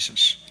Christ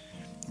Jesus.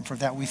 And for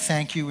that we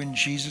thank you in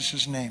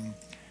Jesus' name.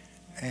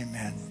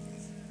 Amen.